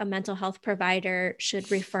think a mental health provider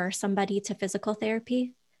should refer somebody to physical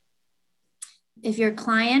therapy? If your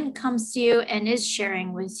client comes to you and is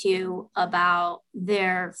sharing with you about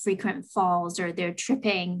their frequent falls or their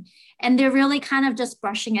tripping, and they're really kind of just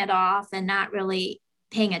brushing it off and not really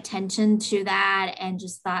paying attention to that and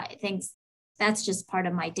just thinks that's just part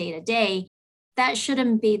of my day-to-day, that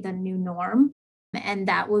shouldn't be the new norm. And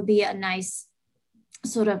that would be a nice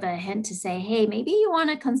sort of a hint to say, hey, maybe you want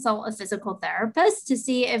to consult a physical therapist to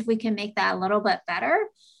see if we can make that a little bit better.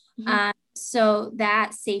 So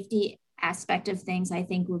that safety aspect of things, I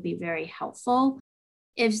think, would be very helpful.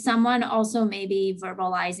 If someone also maybe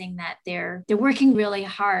verbalizing that they're working really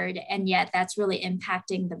hard, and yet that's really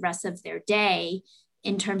impacting the rest of their day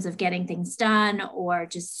in terms of getting things done, or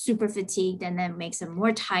just super fatigued and then makes them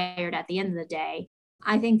more tired at the end of the day,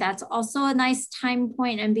 I think that's also a nice time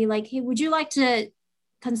point, and be like, hey, would you like to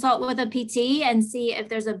consult with a PT and see if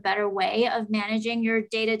there's a better way of managing your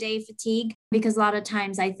day-to-day fatigue. Because a lot of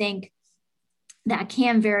times I think that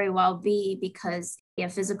can very well be because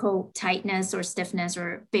physical tightness or stiffness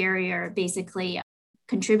or barrier basically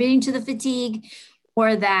contributing to the fatigue,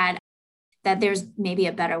 or that there's maybe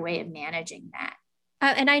a better way of managing that.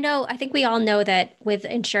 And I think we all know that with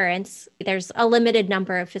insurance, there's a limited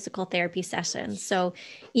number of physical therapy sessions. So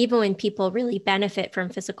even when people really benefit from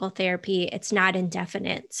physical therapy, it's not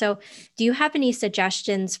indefinite. So do you have any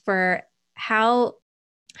suggestions for how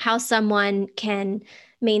someone can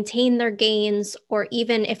maintain their gains, or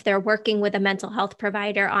even if they're working with a mental health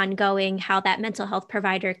provider ongoing, how that mental health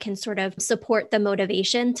provider can sort of support the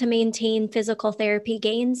motivation to maintain physical therapy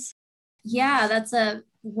gains? Yeah, that's a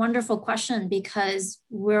wonderful question, because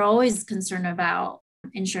we're always concerned about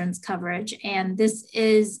insurance coverage. And this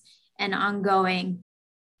is an ongoing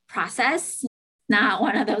process, not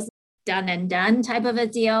one of those done and done type of a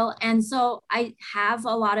deal. And so I have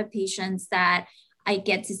a lot of patients that I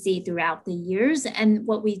get to see throughout the years. And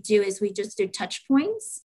what we do is we just do touch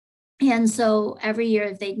points. And so every year,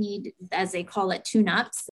 if they need, as they call it,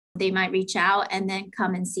 tune-ups, they might reach out and then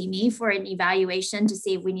come and see me for an evaluation to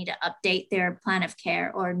see if we need to update their plan of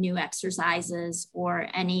care or new exercises or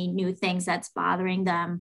any new things that's bothering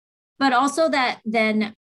them. But also that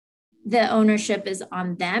then the ownership is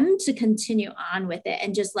on them to continue on with it.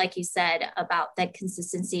 And just like you said about the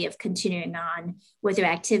consistency of continuing on with your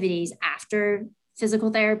activities after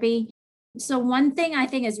physical therapy. So one thing I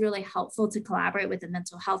think is really helpful to collaborate with a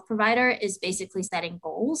mental health provider is basically setting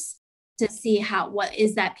goals to see what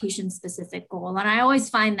is that patient specific goal. And I always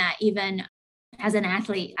find that even as an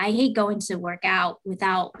athlete, I hate going to work out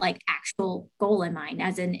without like actual goal in mind,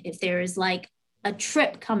 as in if there is like a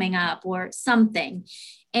trip coming up or something.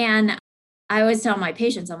 And I always tell my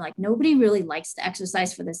patients, I'm like, nobody really likes to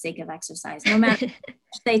exercise for the sake of exercise. No matter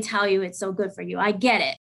if they tell you it's so good for you. I get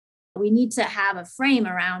it. We need to have a frame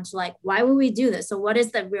around like, why would we do this? So what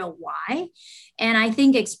is the real why? And I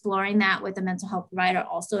think exploring that with a mental health provider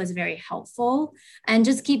also is very helpful, and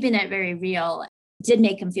just keeping it very real did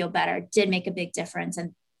make them feel better, did make a big difference.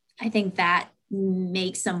 And I think that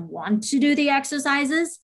makes them want to do the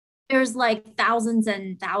exercises. There's like thousands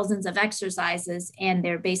and thousands of exercises, and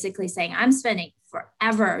they're basically saying, I'm spending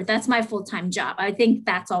forever. That's my full-time job. I think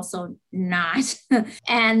that's also not.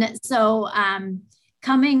 And so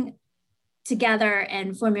coming together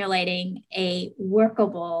and formulating a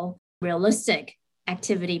workable, realistic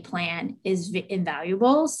activity plan is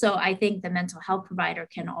invaluable. So I think the mental health provider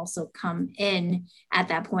can also come in at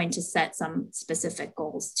that point to set some specific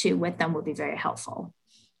goals too with them would be very helpful.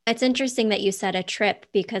 It's interesting that you said a trip,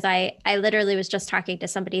 because I literally was just talking to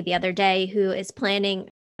somebody the other day who is planning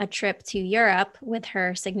a trip to Europe with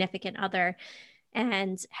her significant other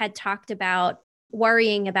and had talked about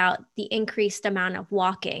worrying about the increased amount of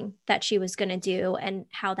walking that she was going to do and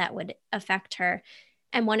how that would affect her.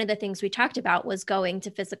 And one of the things we talked about was going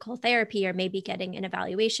to physical therapy, or maybe getting an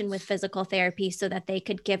evaluation with physical therapy so that they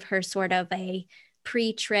could give her sort of a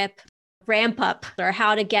pre-trip ramp up, or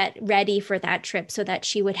how to get ready for that trip so that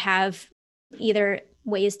she would have either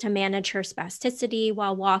ways to manage her spasticity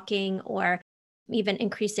while walking, or even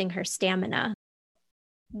increasing her stamina.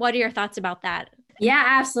 What are your thoughts about that? Yeah,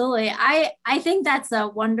 absolutely. I think that's a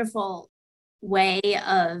wonderful way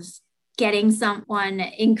of getting someone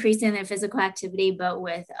increasing their physical activity, but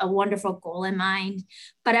with a wonderful goal in mind.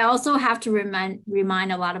 But I also have to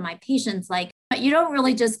remind a lot of my patients, like, you don't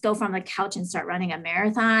really just go from the couch and start running a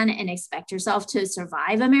marathon and expect yourself to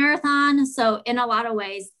survive a marathon. So in a lot of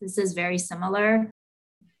ways, this is very similar.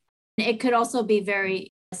 It could also be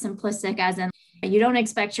very simplistic, as in you don't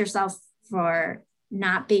expect yourself for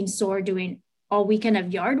not being sore doing all weekend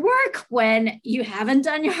of yard work when you haven't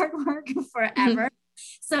done yard work forever.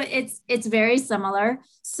 So it's very similar.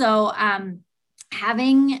 So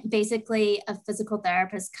having basically a physical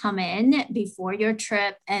therapist come in before your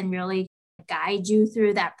trip and really guide you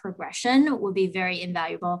through that progression would be very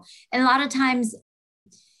invaluable. And a lot of times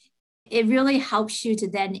it really helps you to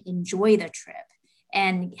then enjoy the trip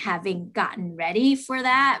and having gotten ready for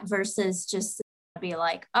that versus just be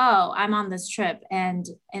like, oh, I'm on this trip and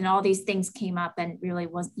all these things came up and really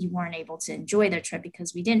you weren't able to enjoy the trip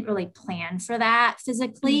because we didn't really plan for that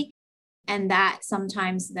physically. And that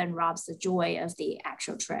sometimes then robs the joy of the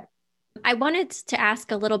actual trip. I wanted to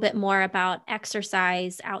ask a little bit more about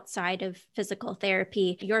exercise outside of physical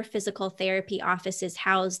therapy. Your physical therapy office is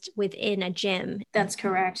housed within a gym. That's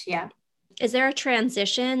correct. Yeah. Is there a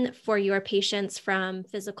transition for your patients from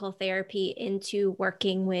physical therapy into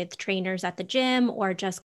working with trainers at the gym, or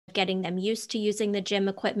just getting them used to using the gym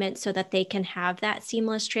equipment so that they can have that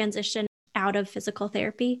seamless transition out of physical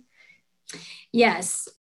therapy? Yes.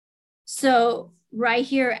 So right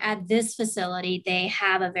here at this facility, they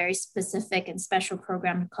have a very specific and special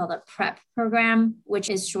program called a PrEP program, which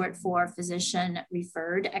is short for physician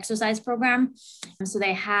referred exercise program. So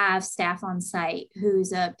they have staff on site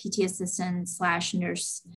who's a PT assistant /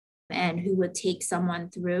 nurse and who would take someone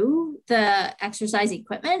through the exercise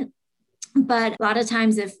equipment. But a lot of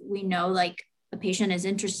times if we know like a patient is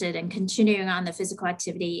interested in continuing on the physical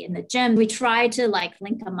activity in the gym, we try to like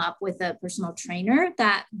link them up with a personal trainer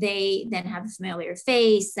that they then have a familiar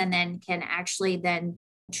face and then can actually then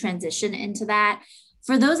transition into that.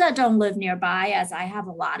 For those that don't live nearby, as I have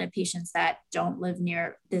a lot of patients that don't live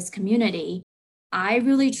near this community, I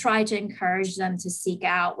really try to encourage them to seek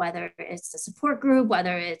out whether it's a support group,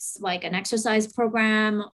 whether it's like an exercise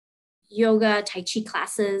program, yoga, Tai Chi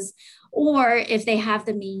classes, or if they have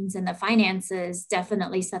the means and the finances,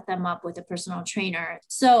 definitely set them up with a personal trainer.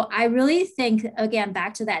 So I really think, again,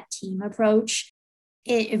 back to that team approach,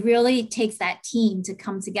 it really takes that team to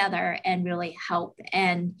come together and really help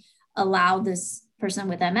and allow this person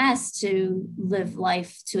with MS to live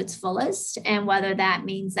life to its fullest. And whether that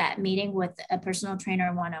means that meeting with a personal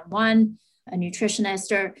trainer one-on-one, a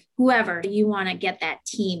nutritionist, or whoever you want to get that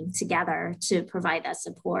team together to provide that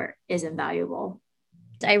support is invaluable.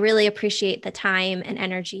 I really appreciate the time and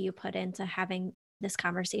energy you put into having this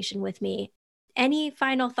conversation with me. Any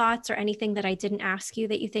final thoughts or anything that I didn't ask you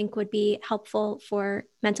that you think would be helpful for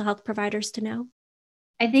mental health providers to know?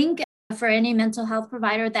 I think for any mental health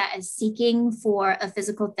provider that is seeking for a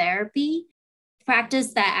physical therapy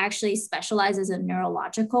practice that actually specializes in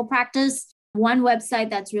neurological practice, one website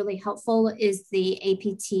that's really helpful is the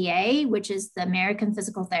APTA, which is the American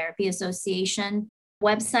Physical Therapy Association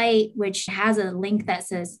website, which has a link that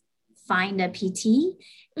says find a PT.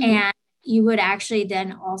 Mm-hmm. And you would actually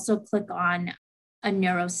then also click on a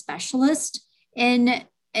neurospecialist in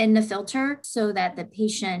the filter so that the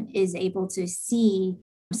patient is able to see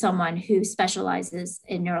someone who specializes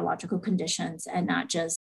in neurological conditions and not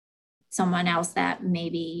just someone else that may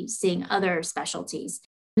be seeing other specialties.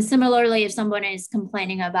 Similarly, if someone is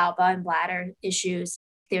complaining about bowel and bladder issues,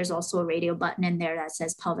 there's also a radio button in there that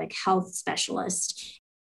says pelvic health specialist.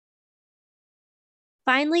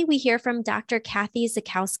 Finally, we hear from Dr. Kathy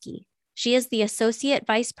Zakowski. She is the Associate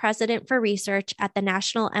Vice President for Research at the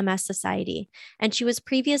National MS Society, and she was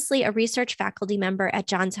previously a research faculty member at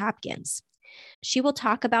Johns Hopkins. She will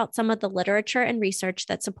talk about some of the literature and research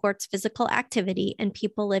that supports physical activity in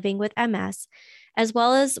people living with MS, as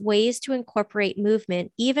well as ways to incorporate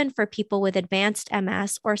movement even for people with advanced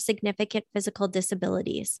MS or significant physical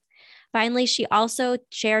disabilities. Finally, she also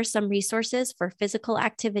shares some resources for physical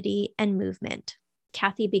activity and movement.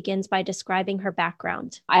 Kathy begins by describing her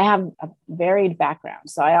background. I have a varied background.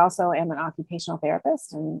 So I also am an occupational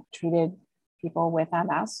therapist and treated people with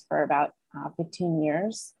MS for about 15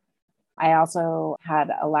 years. I also had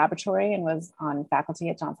a laboratory and was on faculty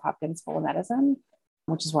at Johns Hopkins School of Medicine,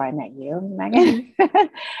 which is where I met you, Megan.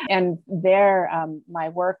 And there, my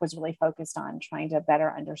work was really focused on trying to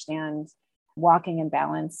better understand walking and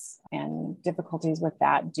balance and difficulties with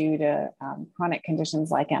that due to chronic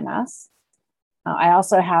conditions like MS. I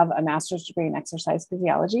also have a master's degree in exercise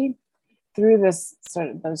physiology. Through this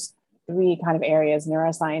those three kind of areas,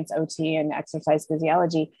 neuroscience, OT, and exercise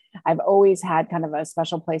physiology, I've always had kind of a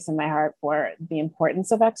special place in my heart for the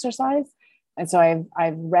importance of exercise. And so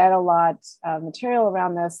I've read a lot of material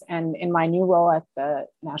around this. And in my new role at the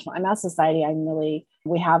National MS Society,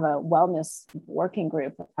 we have a wellness working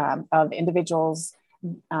group of individuals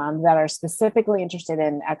that are specifically interested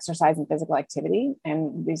in exercise and physical activity.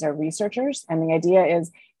 And these are researchers. And the idea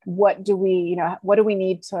is, what do we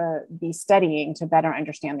need to be studying to better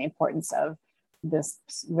understand the importance of this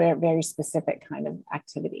very, very specific kind of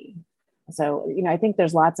activity? So, I think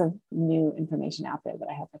there's lots of new information out there that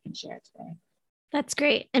I hope I can share today. That's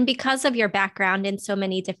great. And because of your background in so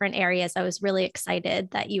many different areas, I was really excited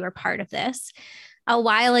that you were part of this. A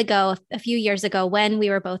while ago, a few years ago, when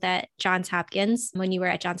we were both at Johns Hopkins, when you were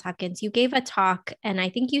at Johns Hopkins, you gave a talk, and I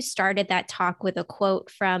think you started that talk with a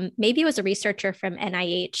quote from, maybe it was a researcher from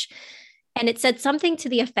NIH, and it said something to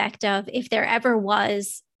the effect of, if there ever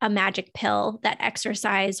was a magic pill, that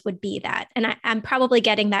exercise would be that. And I'm probably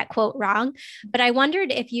getting that quote wrong, but I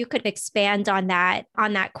wondered if you could expand on that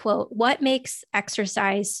quote. What makes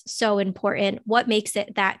exercise so important? What makes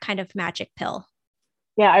it that kind of magic pill?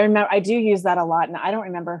 Yeah, I remember, I do use that a lot, and I don't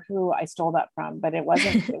remember who I stole that from, but it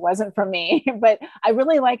wasn't from me. But I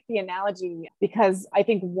really like the analogy, because I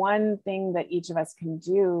think one thing that each of us can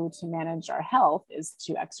do to manage our health is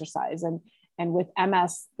to exercise. And with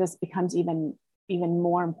MS, this becomes even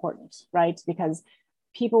more important, right? Because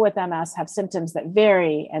people with MS have symptoms that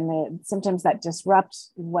vary and the symptoms that disrupt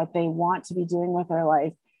what they want to be doing with their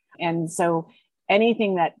life. And so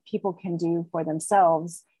anything that people can do for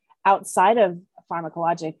themselves outside of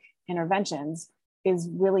pharmacologic interventions is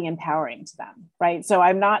really empowering to them, right? So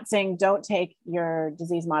I'm not saying don't take your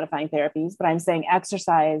disease modifying therapies, but I'm saying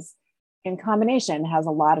exercise in combination has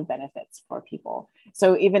a lot of benefits for people.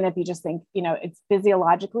 So even if you just think, it's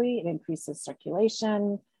physiologically, it increases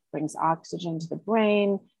circulation, brings oxygen to the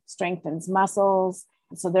brain, strengthens muscles.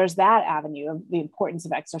 So there's that avenue of the importance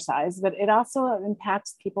of exercise, but it also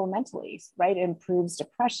impacts people mentally, right? It improves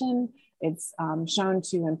depression. It's shown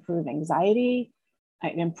to improve anxiety.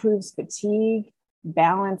 It improves fatigue,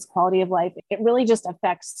 balance, quality of life. It really just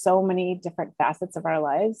affects so many different facets of our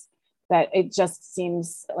lives that it just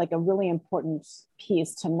seems like a really important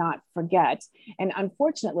piece to not forget. And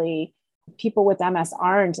unfortunately, people with MS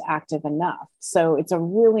aren't active enough. So it's a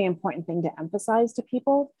really important thing to emphasize to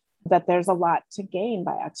people that there's a lot to gain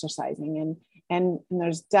by exercising, and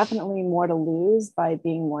there's definitely more to lose by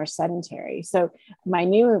being more sedentary. So my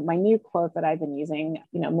new quote that I've been using,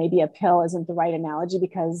 maybe a pill isn't the right analogy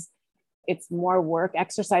because it's more work.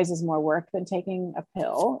 Exercise is more work than taking a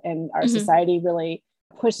pill. And our society really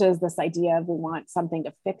pushes this idea of we want something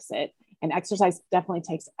to fix it. And exercise definitely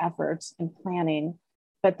takes effort and planning.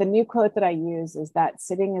 But the new quote that I use is that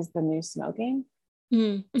sitting is the new smoking.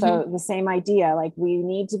 Mm-hmm. So the same idea, like we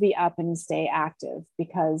need to be up and stay active,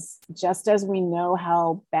 because just as we know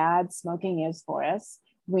how bad smoking is for us,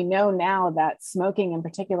 we know now that smoking in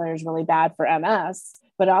particular is really bad for MS,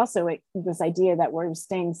 but also this idea that we're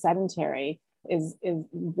staying sedentary is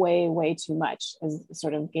way, way too much, is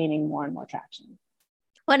sort of gaining more and more traction.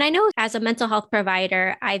 Well, and I know as a mental health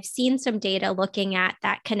provider, I've seen some data looking at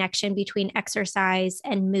that connection between exercise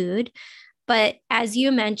and mood. But as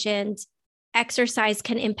you mentioned, exercise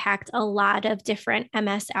can impact a lot of different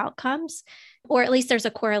MS outcomes, or at least there's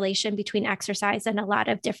a correlation between exercise and a lot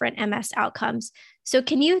of different MS outcomes. So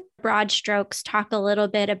can you, broad strokes, talk a little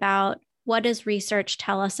bit about what does research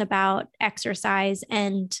tell us about exercise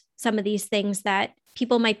and some of these things that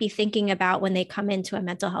people might be thinking about when they come into a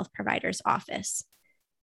mental health provider's office?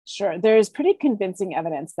 Sure. There's pretty convincing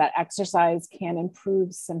evidence that exercise can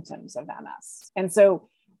improve symptoms of MS. And so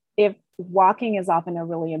if walking is often a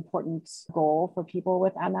really important goal for people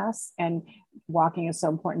with MS, and walking is so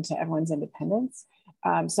important to everyone's independence.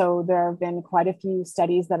 So there have been quite a few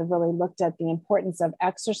studies that have really looked at the importance of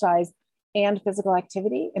exercise and physical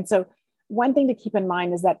activity. And so one thing to keep in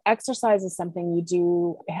mind is that exercise is something you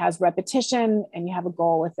do, it has repetition and you have a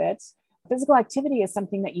goal with it. Physical activity is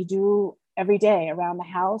something that you do every day around the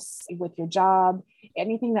house, with your job,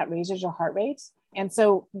 anything that raises your heart rate. And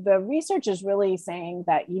so the research is really saying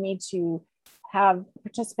that you need to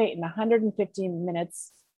participate in 150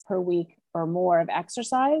 minutes per week or more of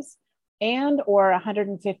exercise, and or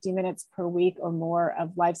 150 minutes per week or more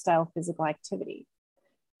of lifestyle physical activity.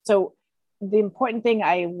 So the important thing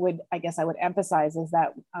I would emphasize is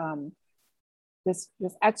that this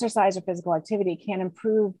exercise or physical activity can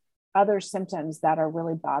improve other symptoms that are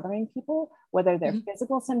really bothering people, whether they're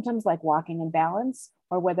physical symptoms like walking and balance,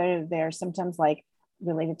 or whether they're symptoms like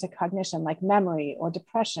related to cognition, like memory or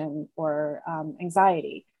depression or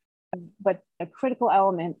anxiety. But a critical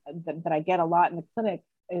element that I get a lot in the clinic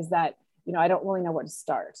is that, I don't really know where to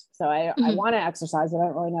start. So I want to exercise, but I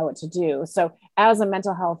don't really know what to do. So as a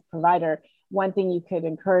mental health provider, one thing you could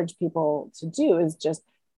encourage people to do is just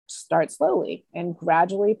start slowly and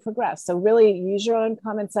gradually progress. So really use your own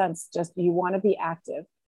common sense. Just, you want to be active.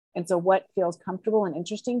 And so what feels comfortable and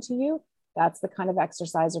interesting to you, that's the kind of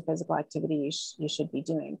exercise or physical activity you should be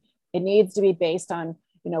doing. It needs to be based on,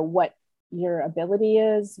 what your ability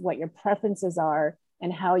is, what your preferences are,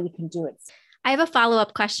 and how you can do it. I have a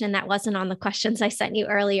follow-up question that wasn't on the questions I sent you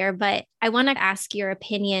earlier, but I want to ask your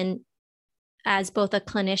opinion as both a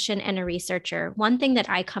clinician and a researcher. One thing that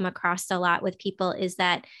I come across a lot with people is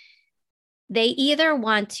that they either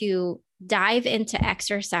want to dive into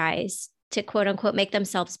exercise to quote unquote make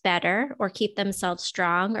themselves better or keep themselves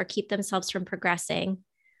strong or keep themselves from progressing,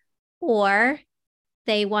 or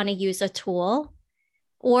they want to use a tool,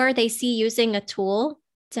 or they see using a tool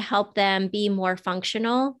to help them be more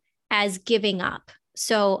functional as giving up.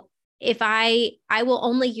 So if I will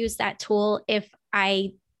only use that tool if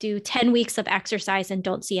I do 10 weeks of exercise and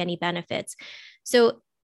don't see any benefits. So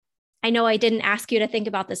I know I didn't ask you to think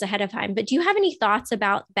about this ahead of time, but do you have any thoughts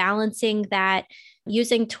about balancing that,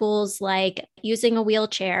 using tools like using a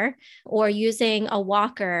wheelchair or using a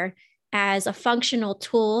walker as a functional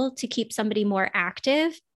tool to keep somebody more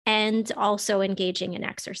active and also engaging in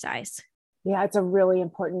exercise? Yeah, it's a really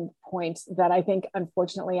important point that I think,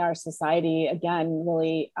 unfortunately, our society, again,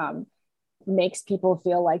 really makes people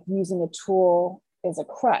feel like using a tool is a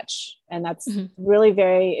crutch. And that's really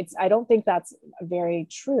I don't think that's very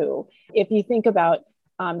true. If you think about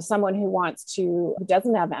someone who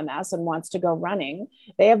doesn't have MS and wants to go running,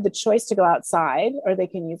 they have the choice to go outside or they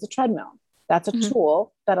can use a treadmill. That's a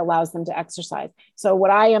tool that allows them to exercise. So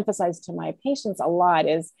what I emphasize to my patients a lot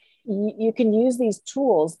is you can use these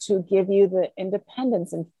tools to give you the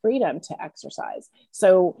independence and freedom to exercise.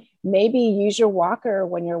 So maybe use your walker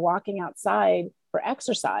when you're walking outside for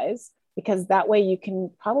exercise, because that way you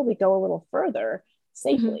can probably go a little further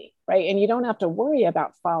safely, right? And you don't have to worry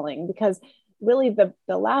about falling, because really the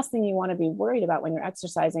last thing you want to be worried about when you're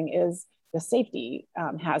exercising is the safety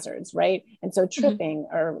hazards, right? And so tripping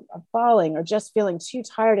or falling or just feeling too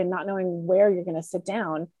tired and not knowing where you're going to sit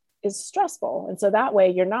down is stressful. And so that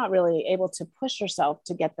way you're not really able to push yourself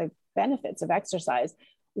to get the benefits of exercise.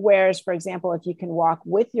 Whereas, for example, if you can walk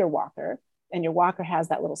with your walker and your walker has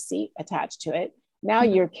that little seat attached to it, now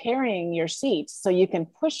you're carrying your seat, so you can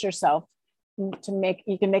push yourself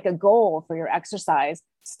you can make a goal for your exercise,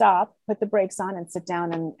 stop, put the brakes on and sit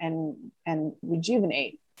down and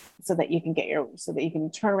rejuvenate so that you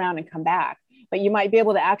can turn around and come back. But you might be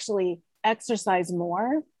able to actually exercise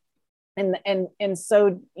more. And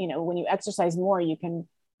so, when you exercise more, you can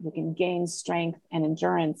gain strength and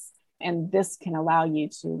endurance, and this can allow you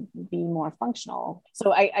to be more functional.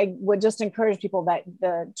 So I would just encourage people that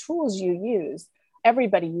the tools you use,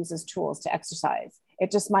 everybody uses tools to exercise.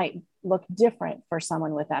 It just might look different for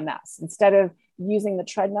someone with MS. Instead of using the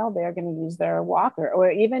treadmill, they're going to use their walker, or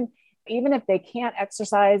even if they can't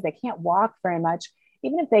exercise, they can't walk very much,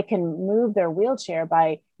 even if they can move their wheelchair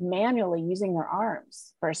by manually using their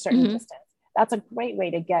arms for a certain distance, that's a great way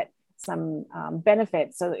to get some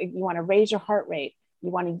benefit. So you want to raise your heart rate, you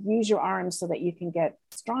want to use your arms so that you can get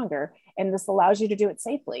stronger. And this allows you to do it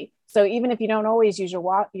safely. So even if you don't always use your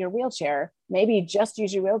wheelchair, maybe just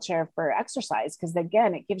use your wheelchair for exercise, because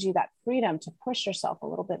again, it gives you that freedom to push yourself a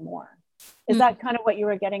little bit more. Is that kind of what you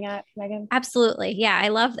were getting at, Megan? Absolutely. Yeah.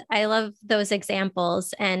 I love those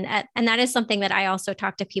examples. And that is something that I also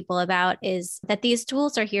talk to people about, is that these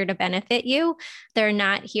tools are here to benefit you. They're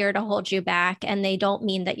not here to hold you back, and they don't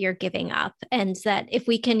mean that you're giving up. And that if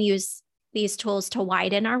we can use these tools to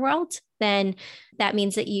widen our world, then that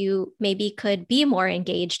means that you maybe could be more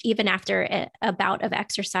engaged even after a bout of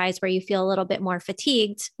exercise where you feel a little bit more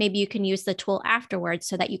fatigued. Maybe you can use the tool afterwards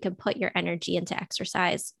so that you can put your energy into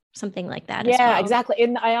exercise, something like that. Yeah, as well. Exactly.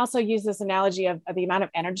 And I also use this analogy of the amount of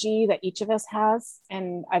energy that each of us has.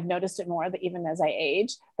 And I've noticed it more that even as I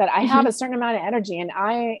age, that I have a certain amount of energy, and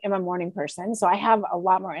I am a morning person. So I have a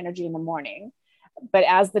lot more energy in the morning. But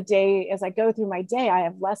as I go through my day, I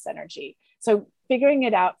have less energy. So figuring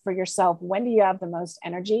it out for yourself, when do you have the most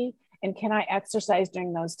energy, and can I exercise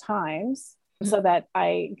during those times so that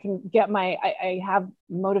I can I have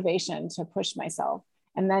motivation to push myself.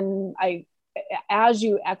 And then as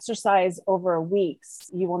you exercise over weeks,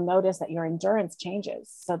 you will notice that your endurance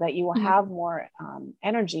changes so that you will have more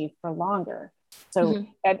energy for longer. So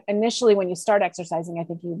initially, when you start exercising, I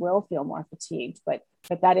think you will feel more fatigued, but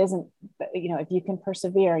that isn't, if you can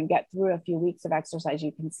persevere and get through a few weeks of exercise,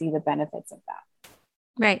 you can see the benefits of that.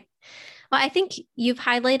 Right. Well, I think you've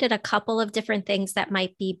highlighted a couple of different things that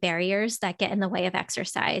might be barriers that get in the way of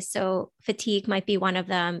exercise. So fatigue might be one of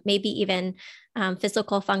them, maybe even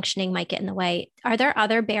physical functioning might get in the way. Are there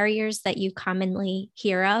other barriers that you commonly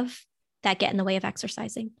hear of that get in the way of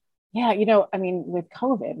exercising? Yeah, with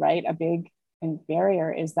COVID, right? A big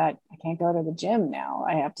barrier is that I can't go to the gym now.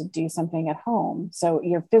 I have to do something at home. So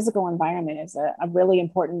your physical environment is a really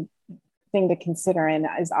important thing to consider, and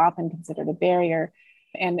is often considered a barrier.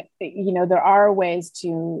 And, there are ways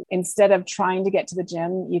to, instead of trying to get to the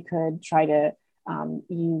gym, you could try to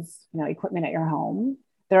use, equipment at your home.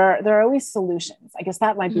 There are always solutions. I guess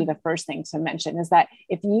that might be the first thing to mention, is that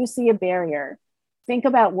if you see a barrier, think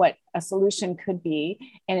about what a solution could be.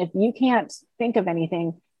 And if you can't think of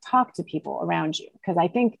anything, talk to people around you, because I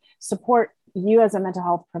think you as a mental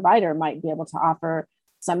health provider might be able to offer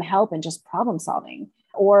some help in just problem solving,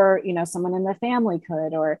 or, someone in their family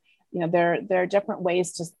could, or, there are different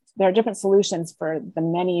ways there are different solutions for the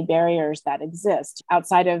many barriers that exist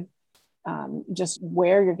outside of just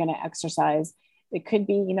where you're going to exercise. It could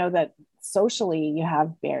be, that socially you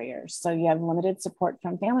have barriers. So you have limited support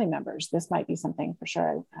from family members. This might be something for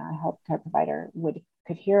sure a healthcare provider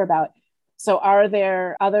could hear about. So are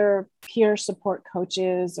there other peer support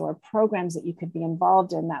coaches or programs that you could be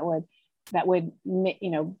involved in that would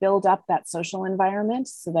build up that social environment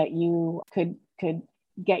so that you could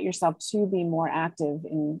get yourself to be more active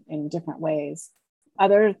in different ways.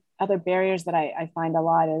 Other barriers that I find a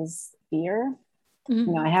lot is fear.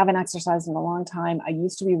 Mm-hmm. I haven't exercised in a long time. I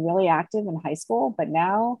used to be really active in high school, but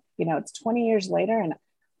now, it's 20 years later and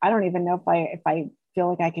I don't even know if I feel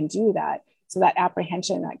like I can do that. So that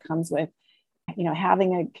apprehension that comes with,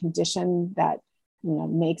 having a condition that,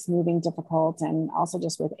 makes moving difficult, and also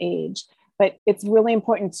just with age. But it's really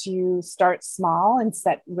important to start small and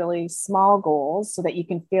set really small goals so that you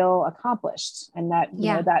can feel accomplished, and that,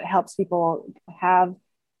 that helps people have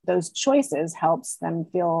those choices, helps them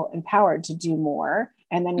feel empowered to do more.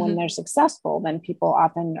 And then when they're successful, then people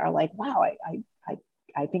often are like, wow,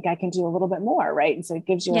 I think I can do a little bit more. Right. And so it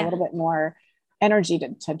gives you a little bit more energy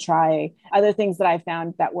to try. Other things that I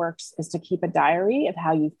found that works is to keep a diary of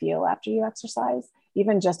how you feel after you exercise,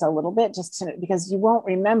 even just a little bit, because you won't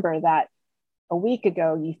remember that a week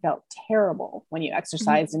ago you felt terrible when you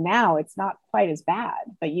exercised, and now it's not quite as bad,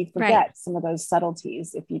 but you forget some of those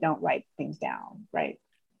subtleties if you don't write things down. Right.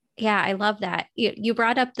 Yeah, I love that. You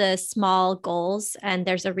brought up the small goals, and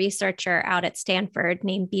there's a researcher out at Stanford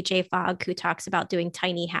named BJ Fogg who talks about doing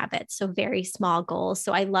tiny habits, so very small goals.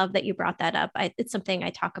 So I love that you brought that up. It's something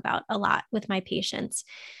I talk about a lot with my patients,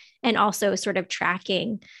 and also sort of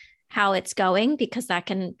tracking how it's going, because that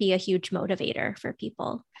can be a huge motivator for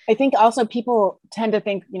people. I think also people tend to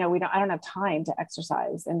think, I don't have time to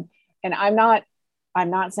exercise, and I'm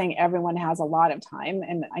not saying everyone has a lot of time,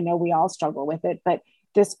 and I know we all struggle with it, but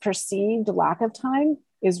this perceived lack of time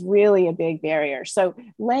is really a big barrier. So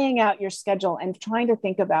laying out your schedule and trying to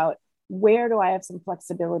think about, where do I have some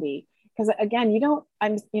flexibility? Because again,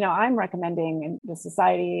 I'm recommending, and the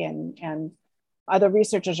society and other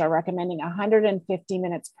researchers are recommending 150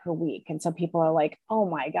 minutes per week. And so people are like, oh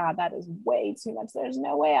my God, that is way too much. There's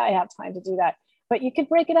no way I have time to do that. But you could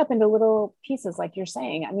break it up into little pieces, like you're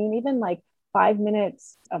saying. I mean, even like 5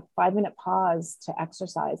 minutes, a 5-minute pause to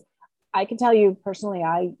exercise. I can tell you personally,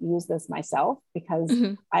 I use this myself because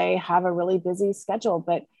I have a really busy schedule,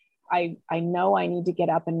 but I know I need to get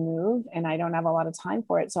up and move, and I don't have a lot of time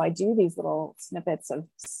for it. So I do these little snippets of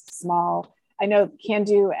small. I know Can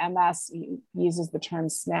Do MS uses the term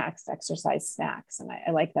snacks, exercise snacks. And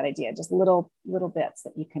I like that idea. Just little bits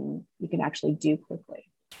that you can actually do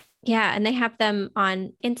quickly. Yeah. And they have them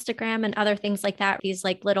on Instagram and other things like that. These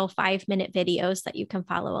like little 5-minute videos that you can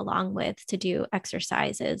follow along with to do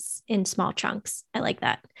exercises in small chunks. I like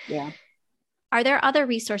that. Yeah. Are there other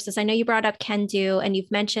resources? I know you brought up Can Do and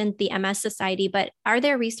you've mentioned the MS Society, but are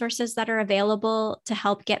there resources that are available to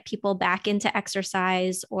help get people back into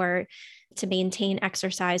exercise or to maintain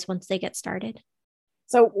exercise once they get started?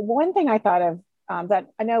 So one thing I thought of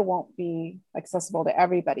that I know won't be accessible to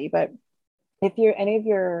everybody, but if any of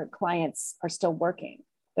your clients are still working,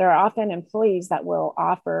 there are often employees that will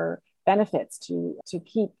offer benefits to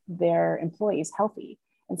keep their employees healthy.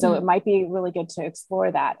 And so it might be really good to explore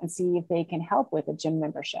that and see if they can help with a gym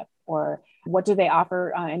membership, or what do they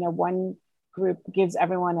offer. I know one group gives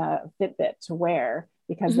everyone a Fitbit to wear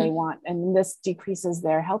because they want, and this decreases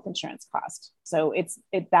their health insurance cost. So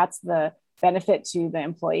that's the benefit to the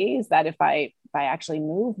employees, that if I actually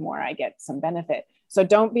move more, I get some benefit. So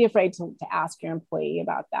don't be afraid to ask your employee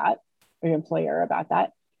about that, or your employer about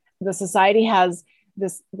that. The society has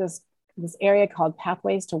this area called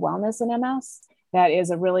Pathways to Wellness in MS. That is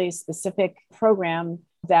a really specific program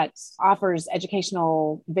that offers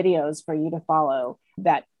educational videos for you to follow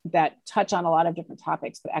that touch on a lot of different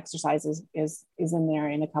topics, but exercise is in there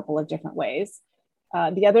in a couple of different ways.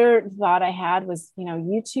 The other thought I had was,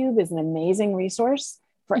 YouTube is an amazing resource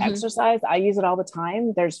for exercise. I use it all the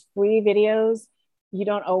time. There's free videos. You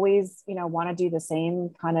don't always, want to do the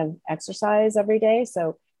same kind of exercise every day.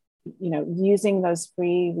 So, using those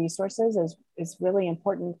free resources is really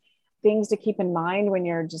important. Things to keep in mind when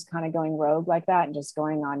you're just kind of going rogue like that and just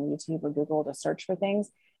going on YouTube or Google to search for things.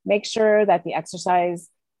 Make sure that the exercise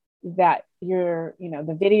that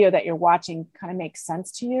the video that you're watching kind of makes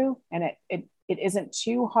sense to you, and it isn't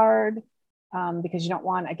too hard, because you don't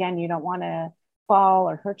want to fall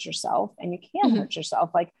or hurt yourself, and you can hurt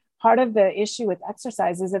yourself. Like, part of the issue with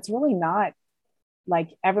exercise is it's really not like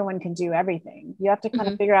everyone can do everything. You have to kind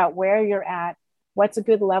of figure out where you're at, what's a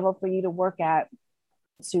good level for you to work at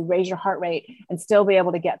to raise your heart rate and still be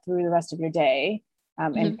able to get through the rest of your day,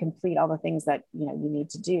 and complete all the things that you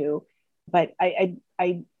need to do. But I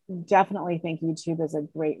definitely think YouTube is a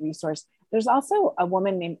great resource. There's also a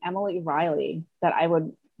woman named Emily Riley that I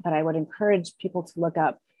would encourage people to look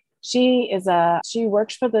up. She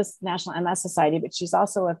works for this National MS Society, but she's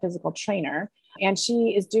also a physical trainer. And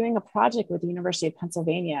she is doing a project with the University of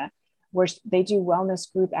Pennsylvania where they do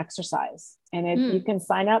wellness group exercise. And you can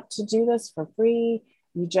sign up to do this for free.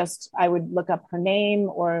 I would look up her name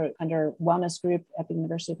or under wellness group at the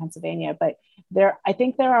University of Pennsylvania. But I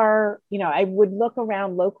think there are, I would look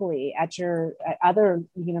around locally at other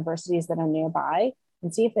universities that are nearby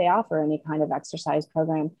and see if they offer any kind of exercise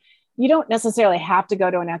program. You don't necessarily have to go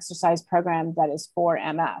to an exercise program that is for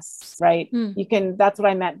MS, right? That's what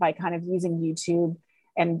I meant by kind of using YouTube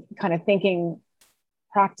and kind of thinking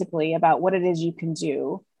practically about what it is you can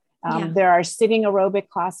do. There are sitting aerobic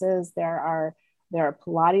classes. There are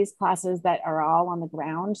Pilates classes that are all on the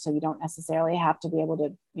ground. So you don't necessarily have to be able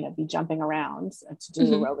to, be jumping around to do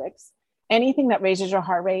aerobics. Anything that raises your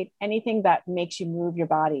heart rate, anything that makes you move your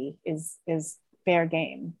body is fair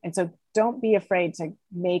game. And so don't be afraid to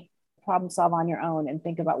problem solve on your own and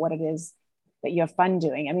think about what it is that you have fun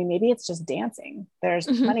doing. I mean, maybe it's just dancing. There's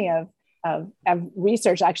plenty of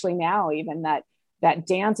research actually now, even that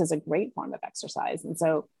dance is a great form of exercise. And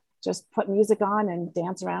so just put music on and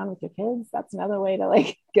dance around with your kids. That's another way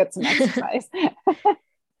to get some exercise.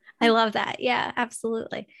 I love that. Yeah,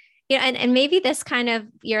 absolutely. Yeah. And maybe this kind of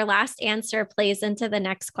your last answer plays into the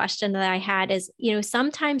next question that I had is,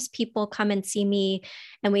 sometimes people come and see me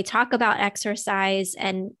and we talk about exercise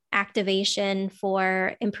and activation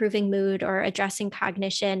for improving mood or addressing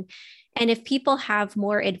cognition. And if people have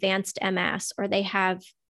more advanced MS or they have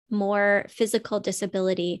more physical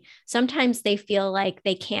disability, sometimes they feel like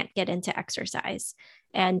they can't get into exercise.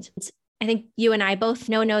 And I think you and I both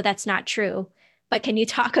know that's not true. But can you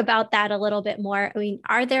talk about that a little bit more? I mean,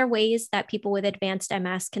 are there ways that people with advanced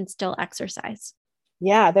MS can still exercise?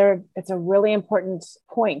 Yeah, it's a really important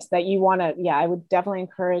point that you want to, I would definitely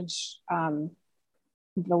encourage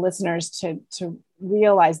the listeners to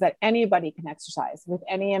realize that anybody can exercise with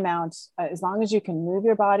any amount, as long as you can move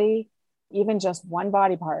your body, even just one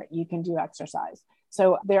body part, you can do exercise.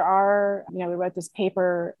 So there are, we wrote this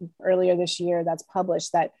paper earlier this year that's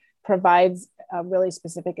published that provides really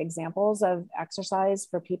specific examples of exercise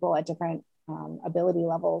for people at different ability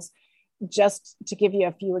levels. Just to give you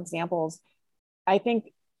a few examples, I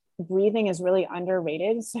think breathing is really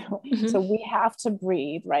underrated. So we have to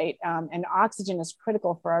breathe, right? And oxygen is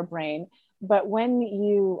critical for our brain. But when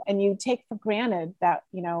you take for granted that,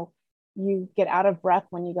 you get out of breath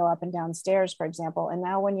when you go up and down stairs, for example. And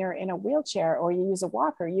now when you're in a wheelchair or you use a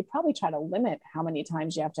walker, you probably try to limit how many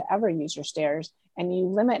times you have to ever use your stairs. And you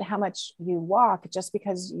limit how much you walk just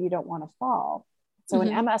because you don't want to fall. So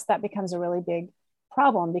in MS, that becomes a really big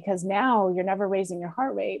problem because now you're never raising your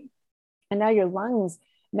heart rate. And now your lungs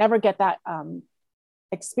never get that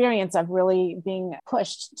experience of really being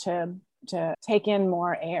pushed to take in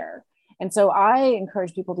more air. And so I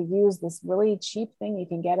encourage people to use this really cheap thing you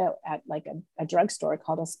can get at like a drugstore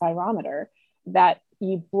called a spirometer that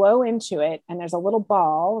you blow into it. And there's a little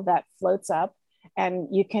ball that floats up and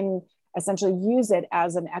you can essentially use it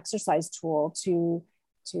as an exercise tool to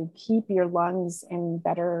keep your lungs in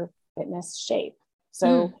better fitness shape.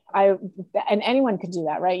 So and anyone can do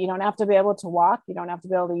that, right? You don't have to be able to walk. You don't have to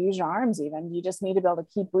be able to use your arms even. You just need to be able to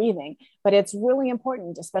keep breathing. But it's really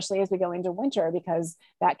important, especially as we go into winter, because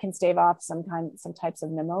that can stave off some types of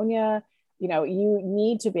pneumonia. You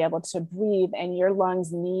need to be able to breathe and your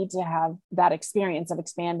lungs need to have that experience of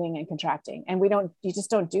expanding and contracting. And you just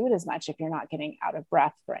don't do it as much if you're not getting out of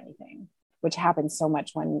breath for anything, which happens so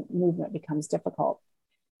much when movement becomes difficult.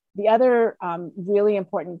 The other really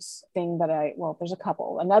important thing there's a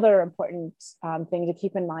couple. Another important thing to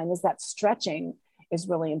keep in mind is that stretching is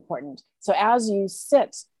really important. So as you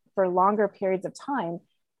sit for longer periods of time,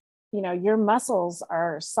 your muscles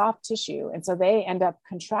are soft tissue. And so they end up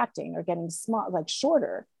contracting or getting small, like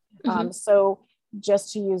shorter. So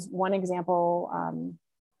just to use one example,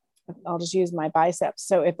 I'll just use my biceps.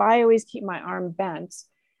 So if I always keep my arm bent,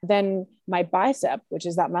 then my bicep, which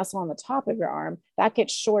is that muscle on the top of your arm, that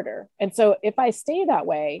gets shorter. And so if I stay that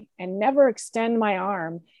way and never extend my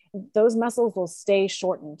arm, those muscles will stay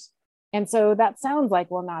shortened. And so that sounds like,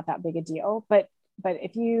 well, not that big a deal. But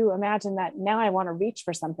if you imagine that now I want to reach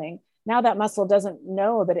for something, now that muscle doesn't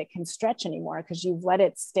know that it can stretch anymore because you've let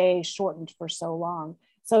it stay shortened for so long.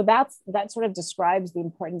 So that sort of describes the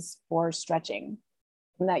importance for stretching,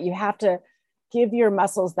 and that you have to give your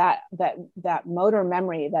muscles that motor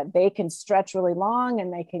memory that they can stretch really long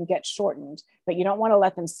and they can get shortened, but you don't want to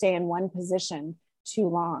let them stay in one position too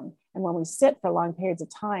long. And when we sit for long periods of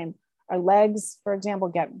time, our legs, for example,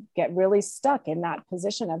 get really stuck in that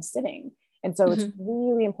position of sitting. And so it's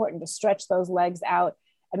really important to stretch those legs out.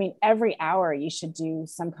 I mean, every hour you should do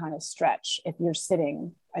some kind of stretch if you're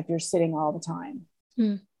sitting all the time.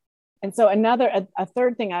 And so a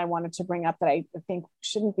third thing I wanted to bring up that I think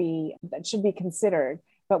should be considered,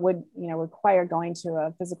 but would require going to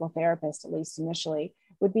a physical therapist, at least initially,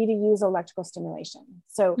 would be to use electrical stimulation.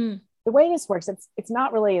 So the way this works, it's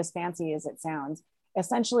not really as fancy as it sounds.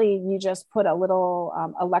 Essentially, you just put a little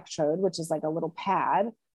electrode, which is like a little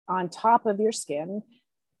pad, on top of your skin,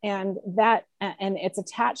 and it's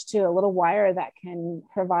attached to a little wire that can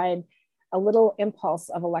provide a little impulse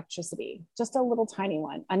of electricity, just a little tiny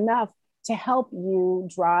one, enough to help you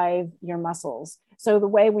drive your muscles. So the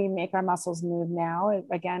way we make our muscles move now,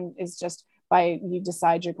 again, is just by you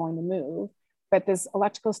decide you're going to move. But this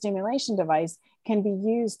electrical stimulation device can be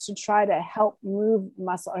used to try to help move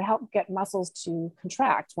muscle or help get muscles to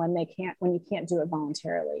contract when you can't do it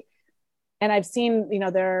voluntarily. And I've seen,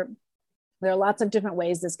 there are lots of different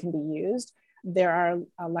ways this can be used. There are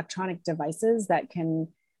electronic devices that can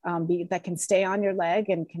stay on your leg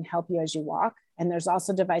and can help you as you walk. And there's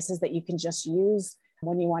also devices that you can just use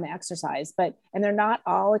when you want to exercise, and they're not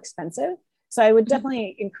all expensive. So I would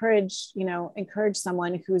definitely encourage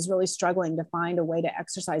someone who's really struggling to find a way to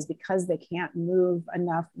exercise because they can't move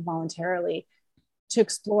enough voluntarily to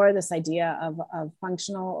explore this idea of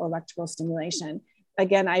functional electrical stimulation.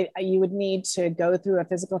 Again, you would need to go through a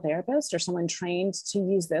physical therapist or someone trained to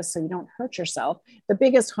use this so you don't hurt yourself. The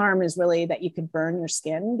biggest harm is really that you could burn your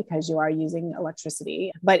skin because you are using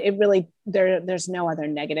electricity, but it really, there's no other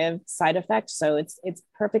negative side effect. So it's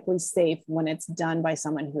perfectly safe when it's done by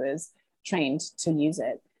someone who is trained to use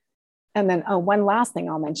it. And then one last thing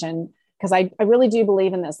I'll mention, because I really do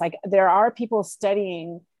believe in this, like there are people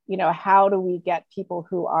studying, how do we get people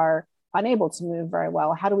who are unable to move very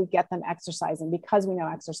well, how do we get them exercising, because we know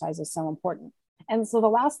exercise is so important. And so the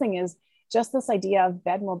last thing is just this idea of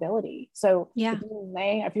bed mobility. So if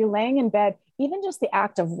you're laying in bed, even just the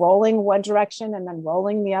act of rolling one direction and then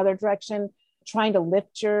rolling the other direction, trying to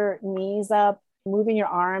lift your knees up, moving your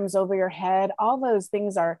arms over your head, all those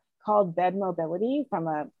things are called bed mobility from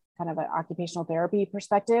a kind of an occupational therapy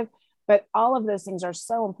perspective. But all of those things are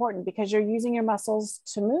so important because you're using your muscles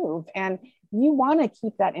to move, and you want to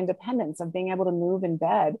keep that independence of being able to move in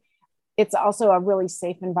bed. It's also a really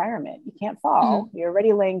safe environment. You can't fall. You're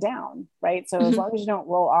already laying down, right? So as long as you don't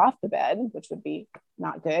roll off the bed, which would be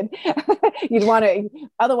not good, you'd want to,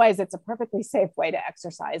 otherwise it's a perfectly safe way to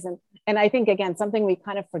exercise. And I think, again, something we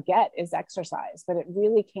kind of forget is exercise, but it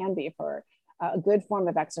really can be for a good form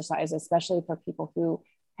of exercise, especially for people who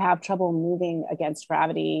have trouble moving against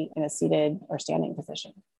gravity in a seated or standing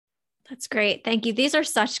position. That's great. Thank you. These are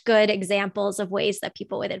such good examples of ways that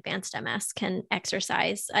people with advanced MS can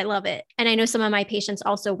exercise. I love it. And I know some of my patients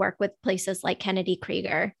also work with places like Kennedy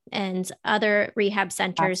Krieger and other rehab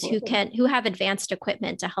centers who have advanced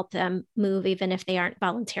equipment to help them move, even if they aren't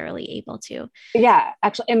voluntarily able to. Yeah,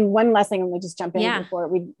 actually. And one last thing, let me just jump in before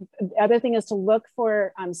the other thing is to look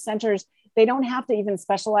for centers. They don't have to even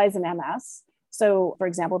specialize in MS. So, for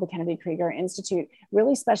example, the Kennedy Krieger Institute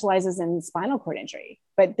really specializes in spinal cord injury,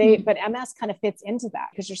 but MS kind of fits into that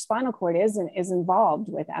because your spinal cord is involved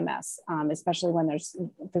with MS, especially when there's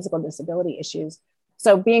physical disability issues.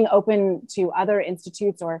 So, being open to other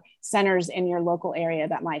institutes or centers in your local area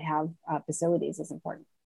that might have facilities is important.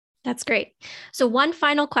 That's great. So, one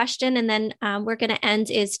final question, and then we're going to end,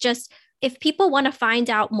 is just if people want to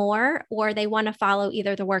find out more or they want to follow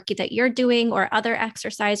either the work that you're doing or other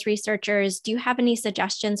exercise researchers, do you have any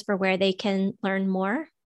suggestions for where they can learn more?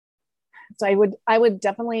 So I would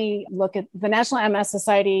definitely look at the National MS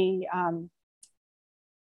Society.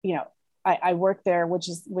 I work there, which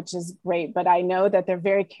is great, but I know that they're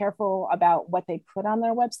very careful about what they put on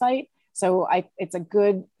their website. So it's a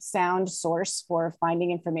good sound source for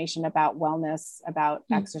finding information about wellness, about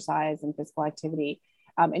exercise and physical activity.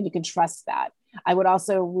 And you can trust that. I would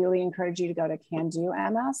also really encourage you to go to Can Do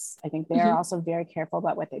MS. I think they're also very careful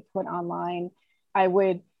about what they put online. I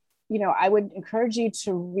would encourage you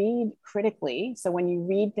to read critically. So when you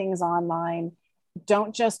read things online,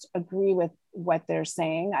 don't just agree with what they're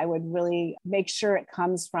saying. I would really make sure it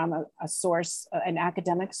comes from a source, an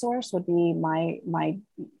academic source would be my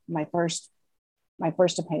first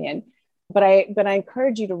opinion. But I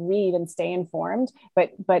encourage you to read and stay informed.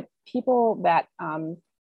 But people that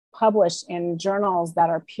publish in journals that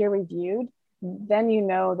are peer reviewed, then you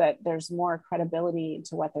know that there's more credibility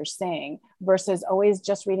to what they're saying versus always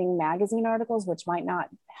just reading magazine articles, which might not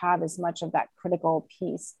have as much of that critical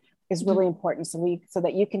piece, is really important. So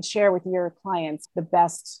that you can share with your clients the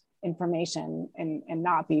best information and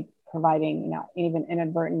not be providing, even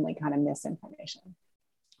inadvertently kind of misinformation.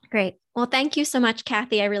 Great. Well, thank you so much,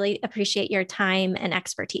 Kathy. I really appreciate your time and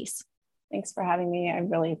expertise. Thanks for having me. I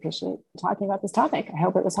really appreciate talking about this topic. I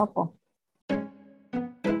hope it was helpful.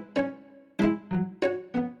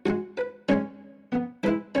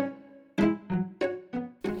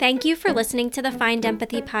 Thank you for listening to the Find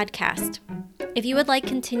Empathy podcast. If you would like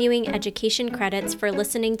continuing education credits for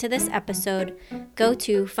listening to this episode, go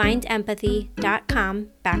to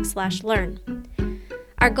findempathy.com/learn.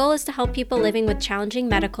 Our goal is to help people living with challenging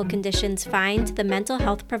medical conditions find the mental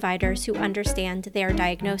health providers who understand their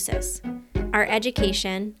diagnosis. Our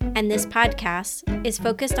education, and this podcast, is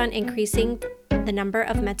focused on increasing the number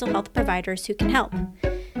of mental health providers who can help.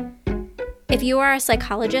 If you are a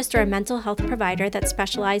psychologist or a mental health provider that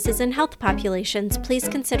specializes in health populations, please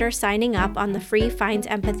consider signing up on the free Find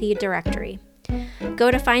Empathy directory.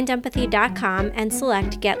 Go to findempathy.com and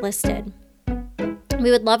select Get Listed.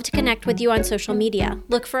 We would love to connect with you on social media.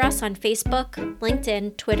 Look for us on Facebook,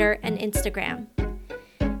 LinkedIn, Twitter, and Instagram.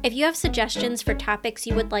 If you have suggestions for topics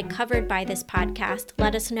you would like covered by this podcast,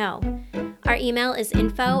 let us know. Our email is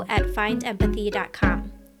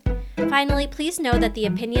info@findempathy.com. Finally, please know that the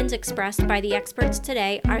opinions expressed by the experts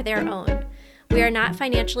today are their own. We are not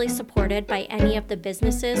financially supported by any of the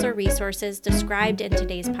businesses or resources described in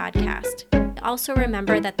today's podcast. Also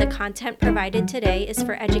remember that the content provided today is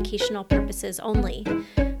for educational purposes only.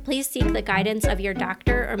 Please seek the guidance of your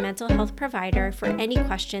doctor or mental health provider for any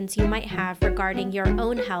questions you might have regarding your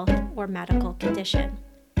own health or medical condition.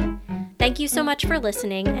 Thank you so much for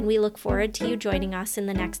listening, and we look forward to you joining us in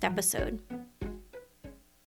the next episode.